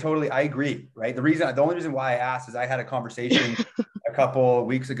it. I agree. Right. The only reason why I asked is I had a conversation a couple of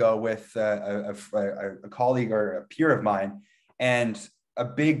weeks ago with a colleague or a peer of mine, and a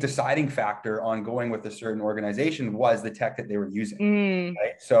big deciding factor on going with a certain organization was the tech that they were using.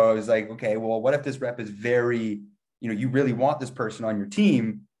 Right. So I was like, okay, well, what if this rep is very, you really want this person on your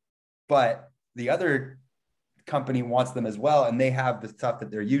team, but the other company wants them as well, and they have the stuff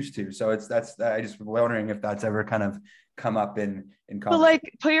that they're used to. So I just wondering if that's ever kind of come up in conversation. But like,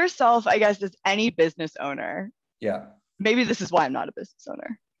 put yourself, I guess, as any business owner. Yeah. Maybe this is why I'm not a business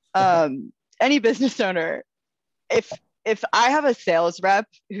owner. Any business owner, if I have a sales rep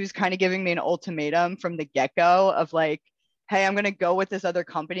who's kind of giving me an ultimatum from the get-go of like, hey, I'm going to go with this other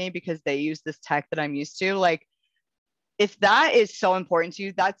company because they use this tech that I'm used to. Like, if that is so important to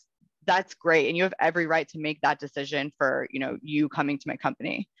you, that's great. And you have every right to make that decision for, you coming to my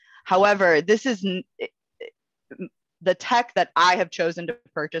company. However, this is the tech that I have chosen to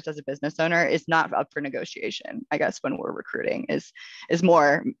purchase as a business owner is not up for negotiation. I guess when we're recruiting is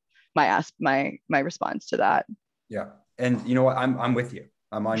more my response to that. Yeah. And you know what, I'm with you.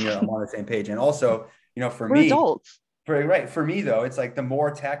 I'm on the same page. And also, for we're me, adults. Very right. For me though, it's like the more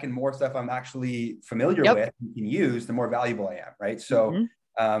tech and more stuff I'm actually familiar Yep. with and can use, the more valuable I am. Right. So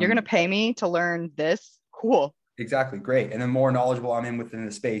You're going to pay me to learn this. Cool. exactly. Great. And the more knowledgeable I'm in within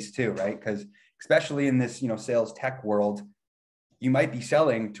the space too. Right. Because especially in this, sales tech world, you might be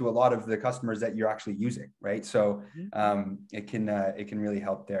selling to a lot of the customers that you're actually using. Right. So it can really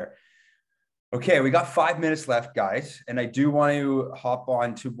help there. Okay, we got 5 minutes left, guys. And I do want to hop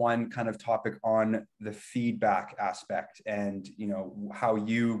on to one kind of topic on the feedback aspect and, how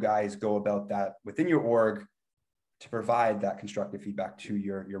you guys go about that within your org to provide that constructive feedback to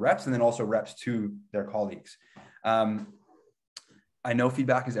your reps, and then also reps to their colleagues. I know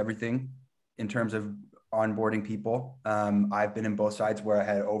feedback is everything in terms of onboarding people. I've been in both sides where I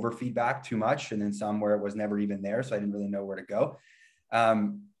had over feedback too much, and then some where it was never even there. So I didn't really know where to go.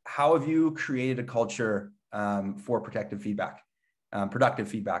 How have you created a culture for productive feedback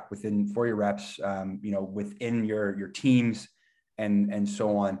for your reps, within your teams and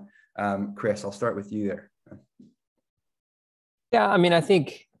so on? Chris, I'll start with you there. Yeah, I mean, I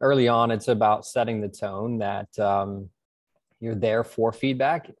think early on, it's about setting the tone that you're there for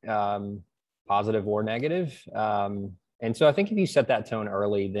feedback, positive or negative. And so I think if you set that tone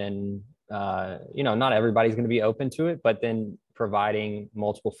early, then, not everybody's going to be open to it, but then providing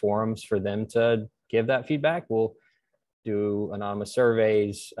multiple forums for them to give that feedback. We'll do anonymous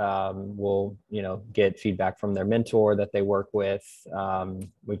surveys. We'll, get feedback from their mentor that they work with.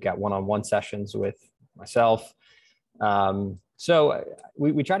 We've got one-on-one sessions with myself. So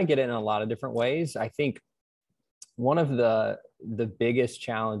we try to get it in a lot of different ways. I think one of the biggest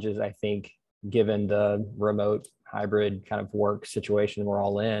challenges, I think, given the remote hybrid kind of work situation we're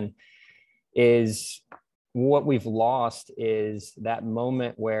all in, is what we've lost is that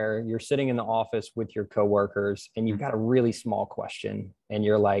moment where you're sitting in the office with your coworkers and you've got a really small question and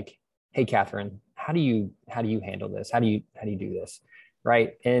you're like, "Hey, Catherine, how do you handle this? How do you do this?"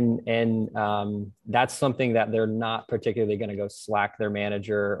 Right. And that's something that they're not particularly going to go Slack their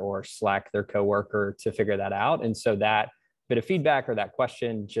manager or Slack their coworker to figure that out. And so that bit of feedback or that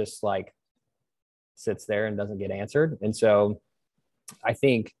question just like sits there and doesn't get answered. And so I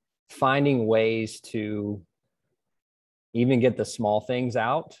think finding ways to even get the small things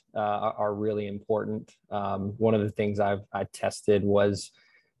out are really important. One of the things I tested was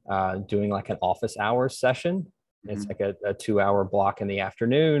doing like an office hours session. It's like a 2-hour block in the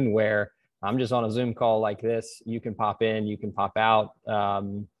afternoon where I'm just on a Zoom call like this. You can pop in, you can pop out.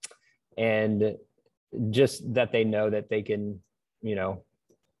 And just that they know that they can,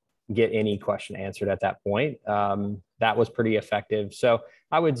 get any question answered at that point. That was pretty effective. So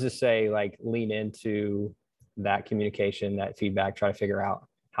I would just say like lean into that communication, that feedback, try to figure out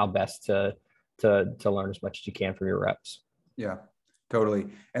how best to learn as much as you can from your reps. Yeah. Totally.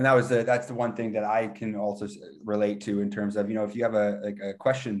 And that's the one thing that I can also relate to in terms of, if you have a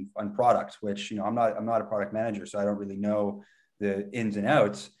question on product, which, I'm not a product manager, so I don't really know the ins and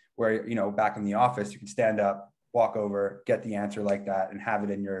outs where, back in the office, you can stand up, walk over, get the answer like that and have it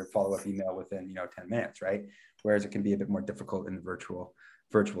in your follow-up email within, 10 minutes. Right. Whereas it can be a bit more difficult in the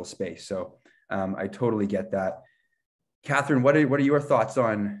virtual space. So I totally get that. Catherine, what are your thoughts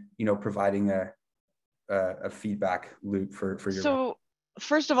on, providing a feedback loop for your. So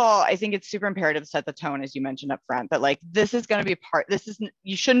first of all, I think it's super imperative to set the tone, as you mentioned up front, that like this is going to be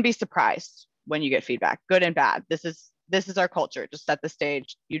you shouldn't be surprised when you get feedback, good and bad. This is our culture. Just set the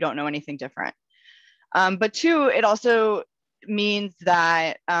stage. You don't know anything different. But two, it also means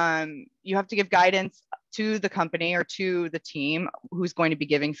that you have to give guidance to the company or to the team who's going to be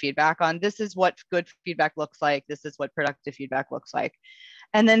giving feedback on this is what good feedback looks like. This is what productive feedback looks like.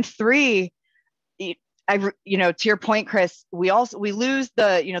 And then three, to your point, Chris, we lose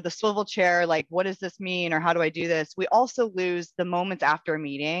the swivel chair, like, what does this mean? Or how do I do this? We also lose the moments after a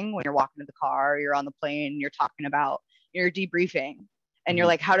meeting when you're walking to the car, you're on the plane, you're talking about, you're debriefing and you're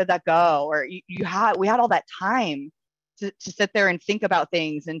like, how did that go? Or we had all that time to sit there and think about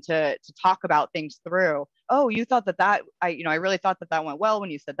things and to talk about things through. Oh, you thought that I really thought that went well when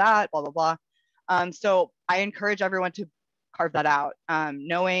you said that, blah, blah, blah. So I encourage everyone to carve that out,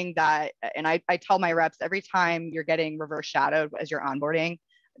 knowing that, and I tell my reps every time you're getting reverse shadowed as you're onboarding,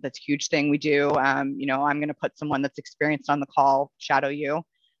 that's a huge thing we do. I'm going to put someone that's experienced on the call shadow you.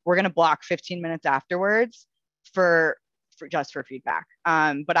 We're going to block 15 minutes afterwards for feedback.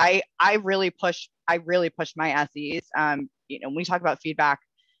 But I really push my SEs. When we talk about feedback,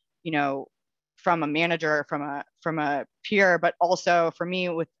 from a manager, from a peer, but also for me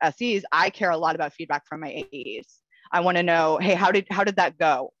with SEs, I care a lot about feedback from my AEs. I want to know, hey, how did that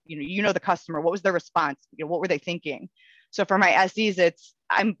go? The customer, what was their response? What were they thinking? So for my SEs,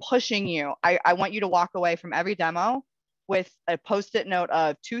 I'm pushing you. I want you to walk away from every demo with a post-it note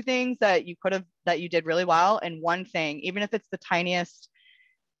of 2 things that you did really well, and 1 thing, even if it's the tiniest,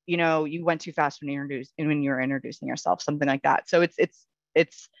 you went too fast when you're introducing yourself, something like that. So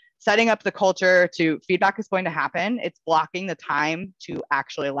it's setting up the culture to feedback is going to happen. It's blocking the time to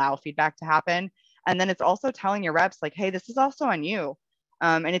actually allow feedback to happen. And then it's also telling your reps like, hey, this is also on you.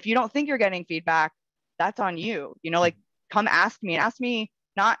 And if you don't think you're getting feedback, that's on you. Like, come ask me, and ask me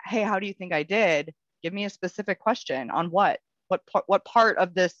not, hey, how do you think I did? Give me a specific question on what part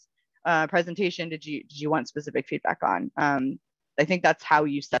of this presentation did you want specific feedback on? I think that's how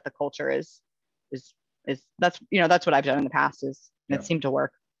you set the culture is that's what I've done in the past and it seemed to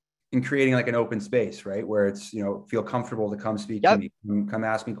work. In creating like an open space, right? Where it's, feel comfortable to come speak to me, come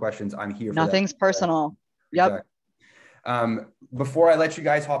ask me questions. I'm here for Nothing's that. personal. Exactly. Before I let you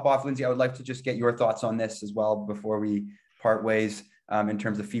guys hop off, Lindsay, I would like to just get your thoughts on this as well before we part ways, in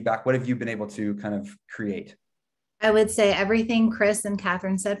terms of feedback. What have you been able to kind of create? I would say everything Chris and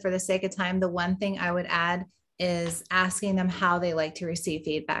Catherine said. For the sake of time, the one thing I would add is asking them how they like to receive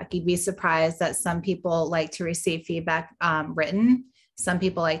feedback. You'd be surprised that some people like to receive feedback written. Some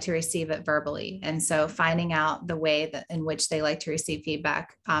people like to receive it verbally. And so finding out the way in which they like to receive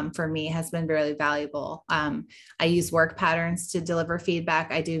feedback for me has been really valuable. I use work patterns to deliver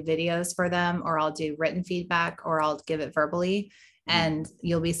feedback. I do videos for them, or I'll do written feedback, or I'll give it verbally. And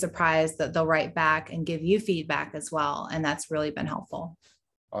you'll be surprised that they'll write back and give you feedback as well. And that's really been helpful.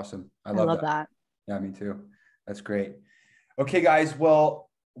 Awesome. I love that. Yeah, me too. That's great. Okay, guys. Well,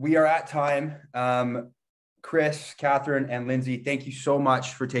 we are at time. Chris, Catherine, and Lindsay, thank you so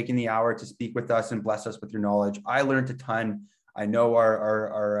much for taking the hour to speak with us and bless us with your knowledge. I learned a ton. I know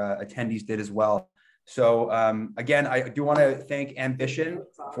our attendees did as well. So again, I do want to thank Ambition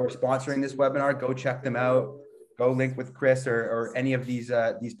for sponsoring this webinar. Go check them out. Go link with Chris or any of these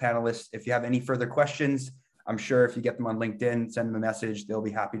panelists. If you have any further questions, I'm sure if you get them on LinkedIn, send them a message. They'll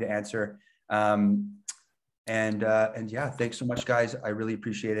be happy to answer. And yeah, thanks so much, guys. I really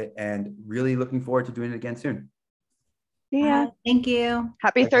appreciate it, and really looking forward to doing it again soon. Yeah. Thank you.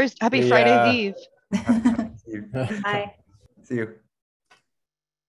 Happy Thursday. Happy Friday's Eve. Bye. See you.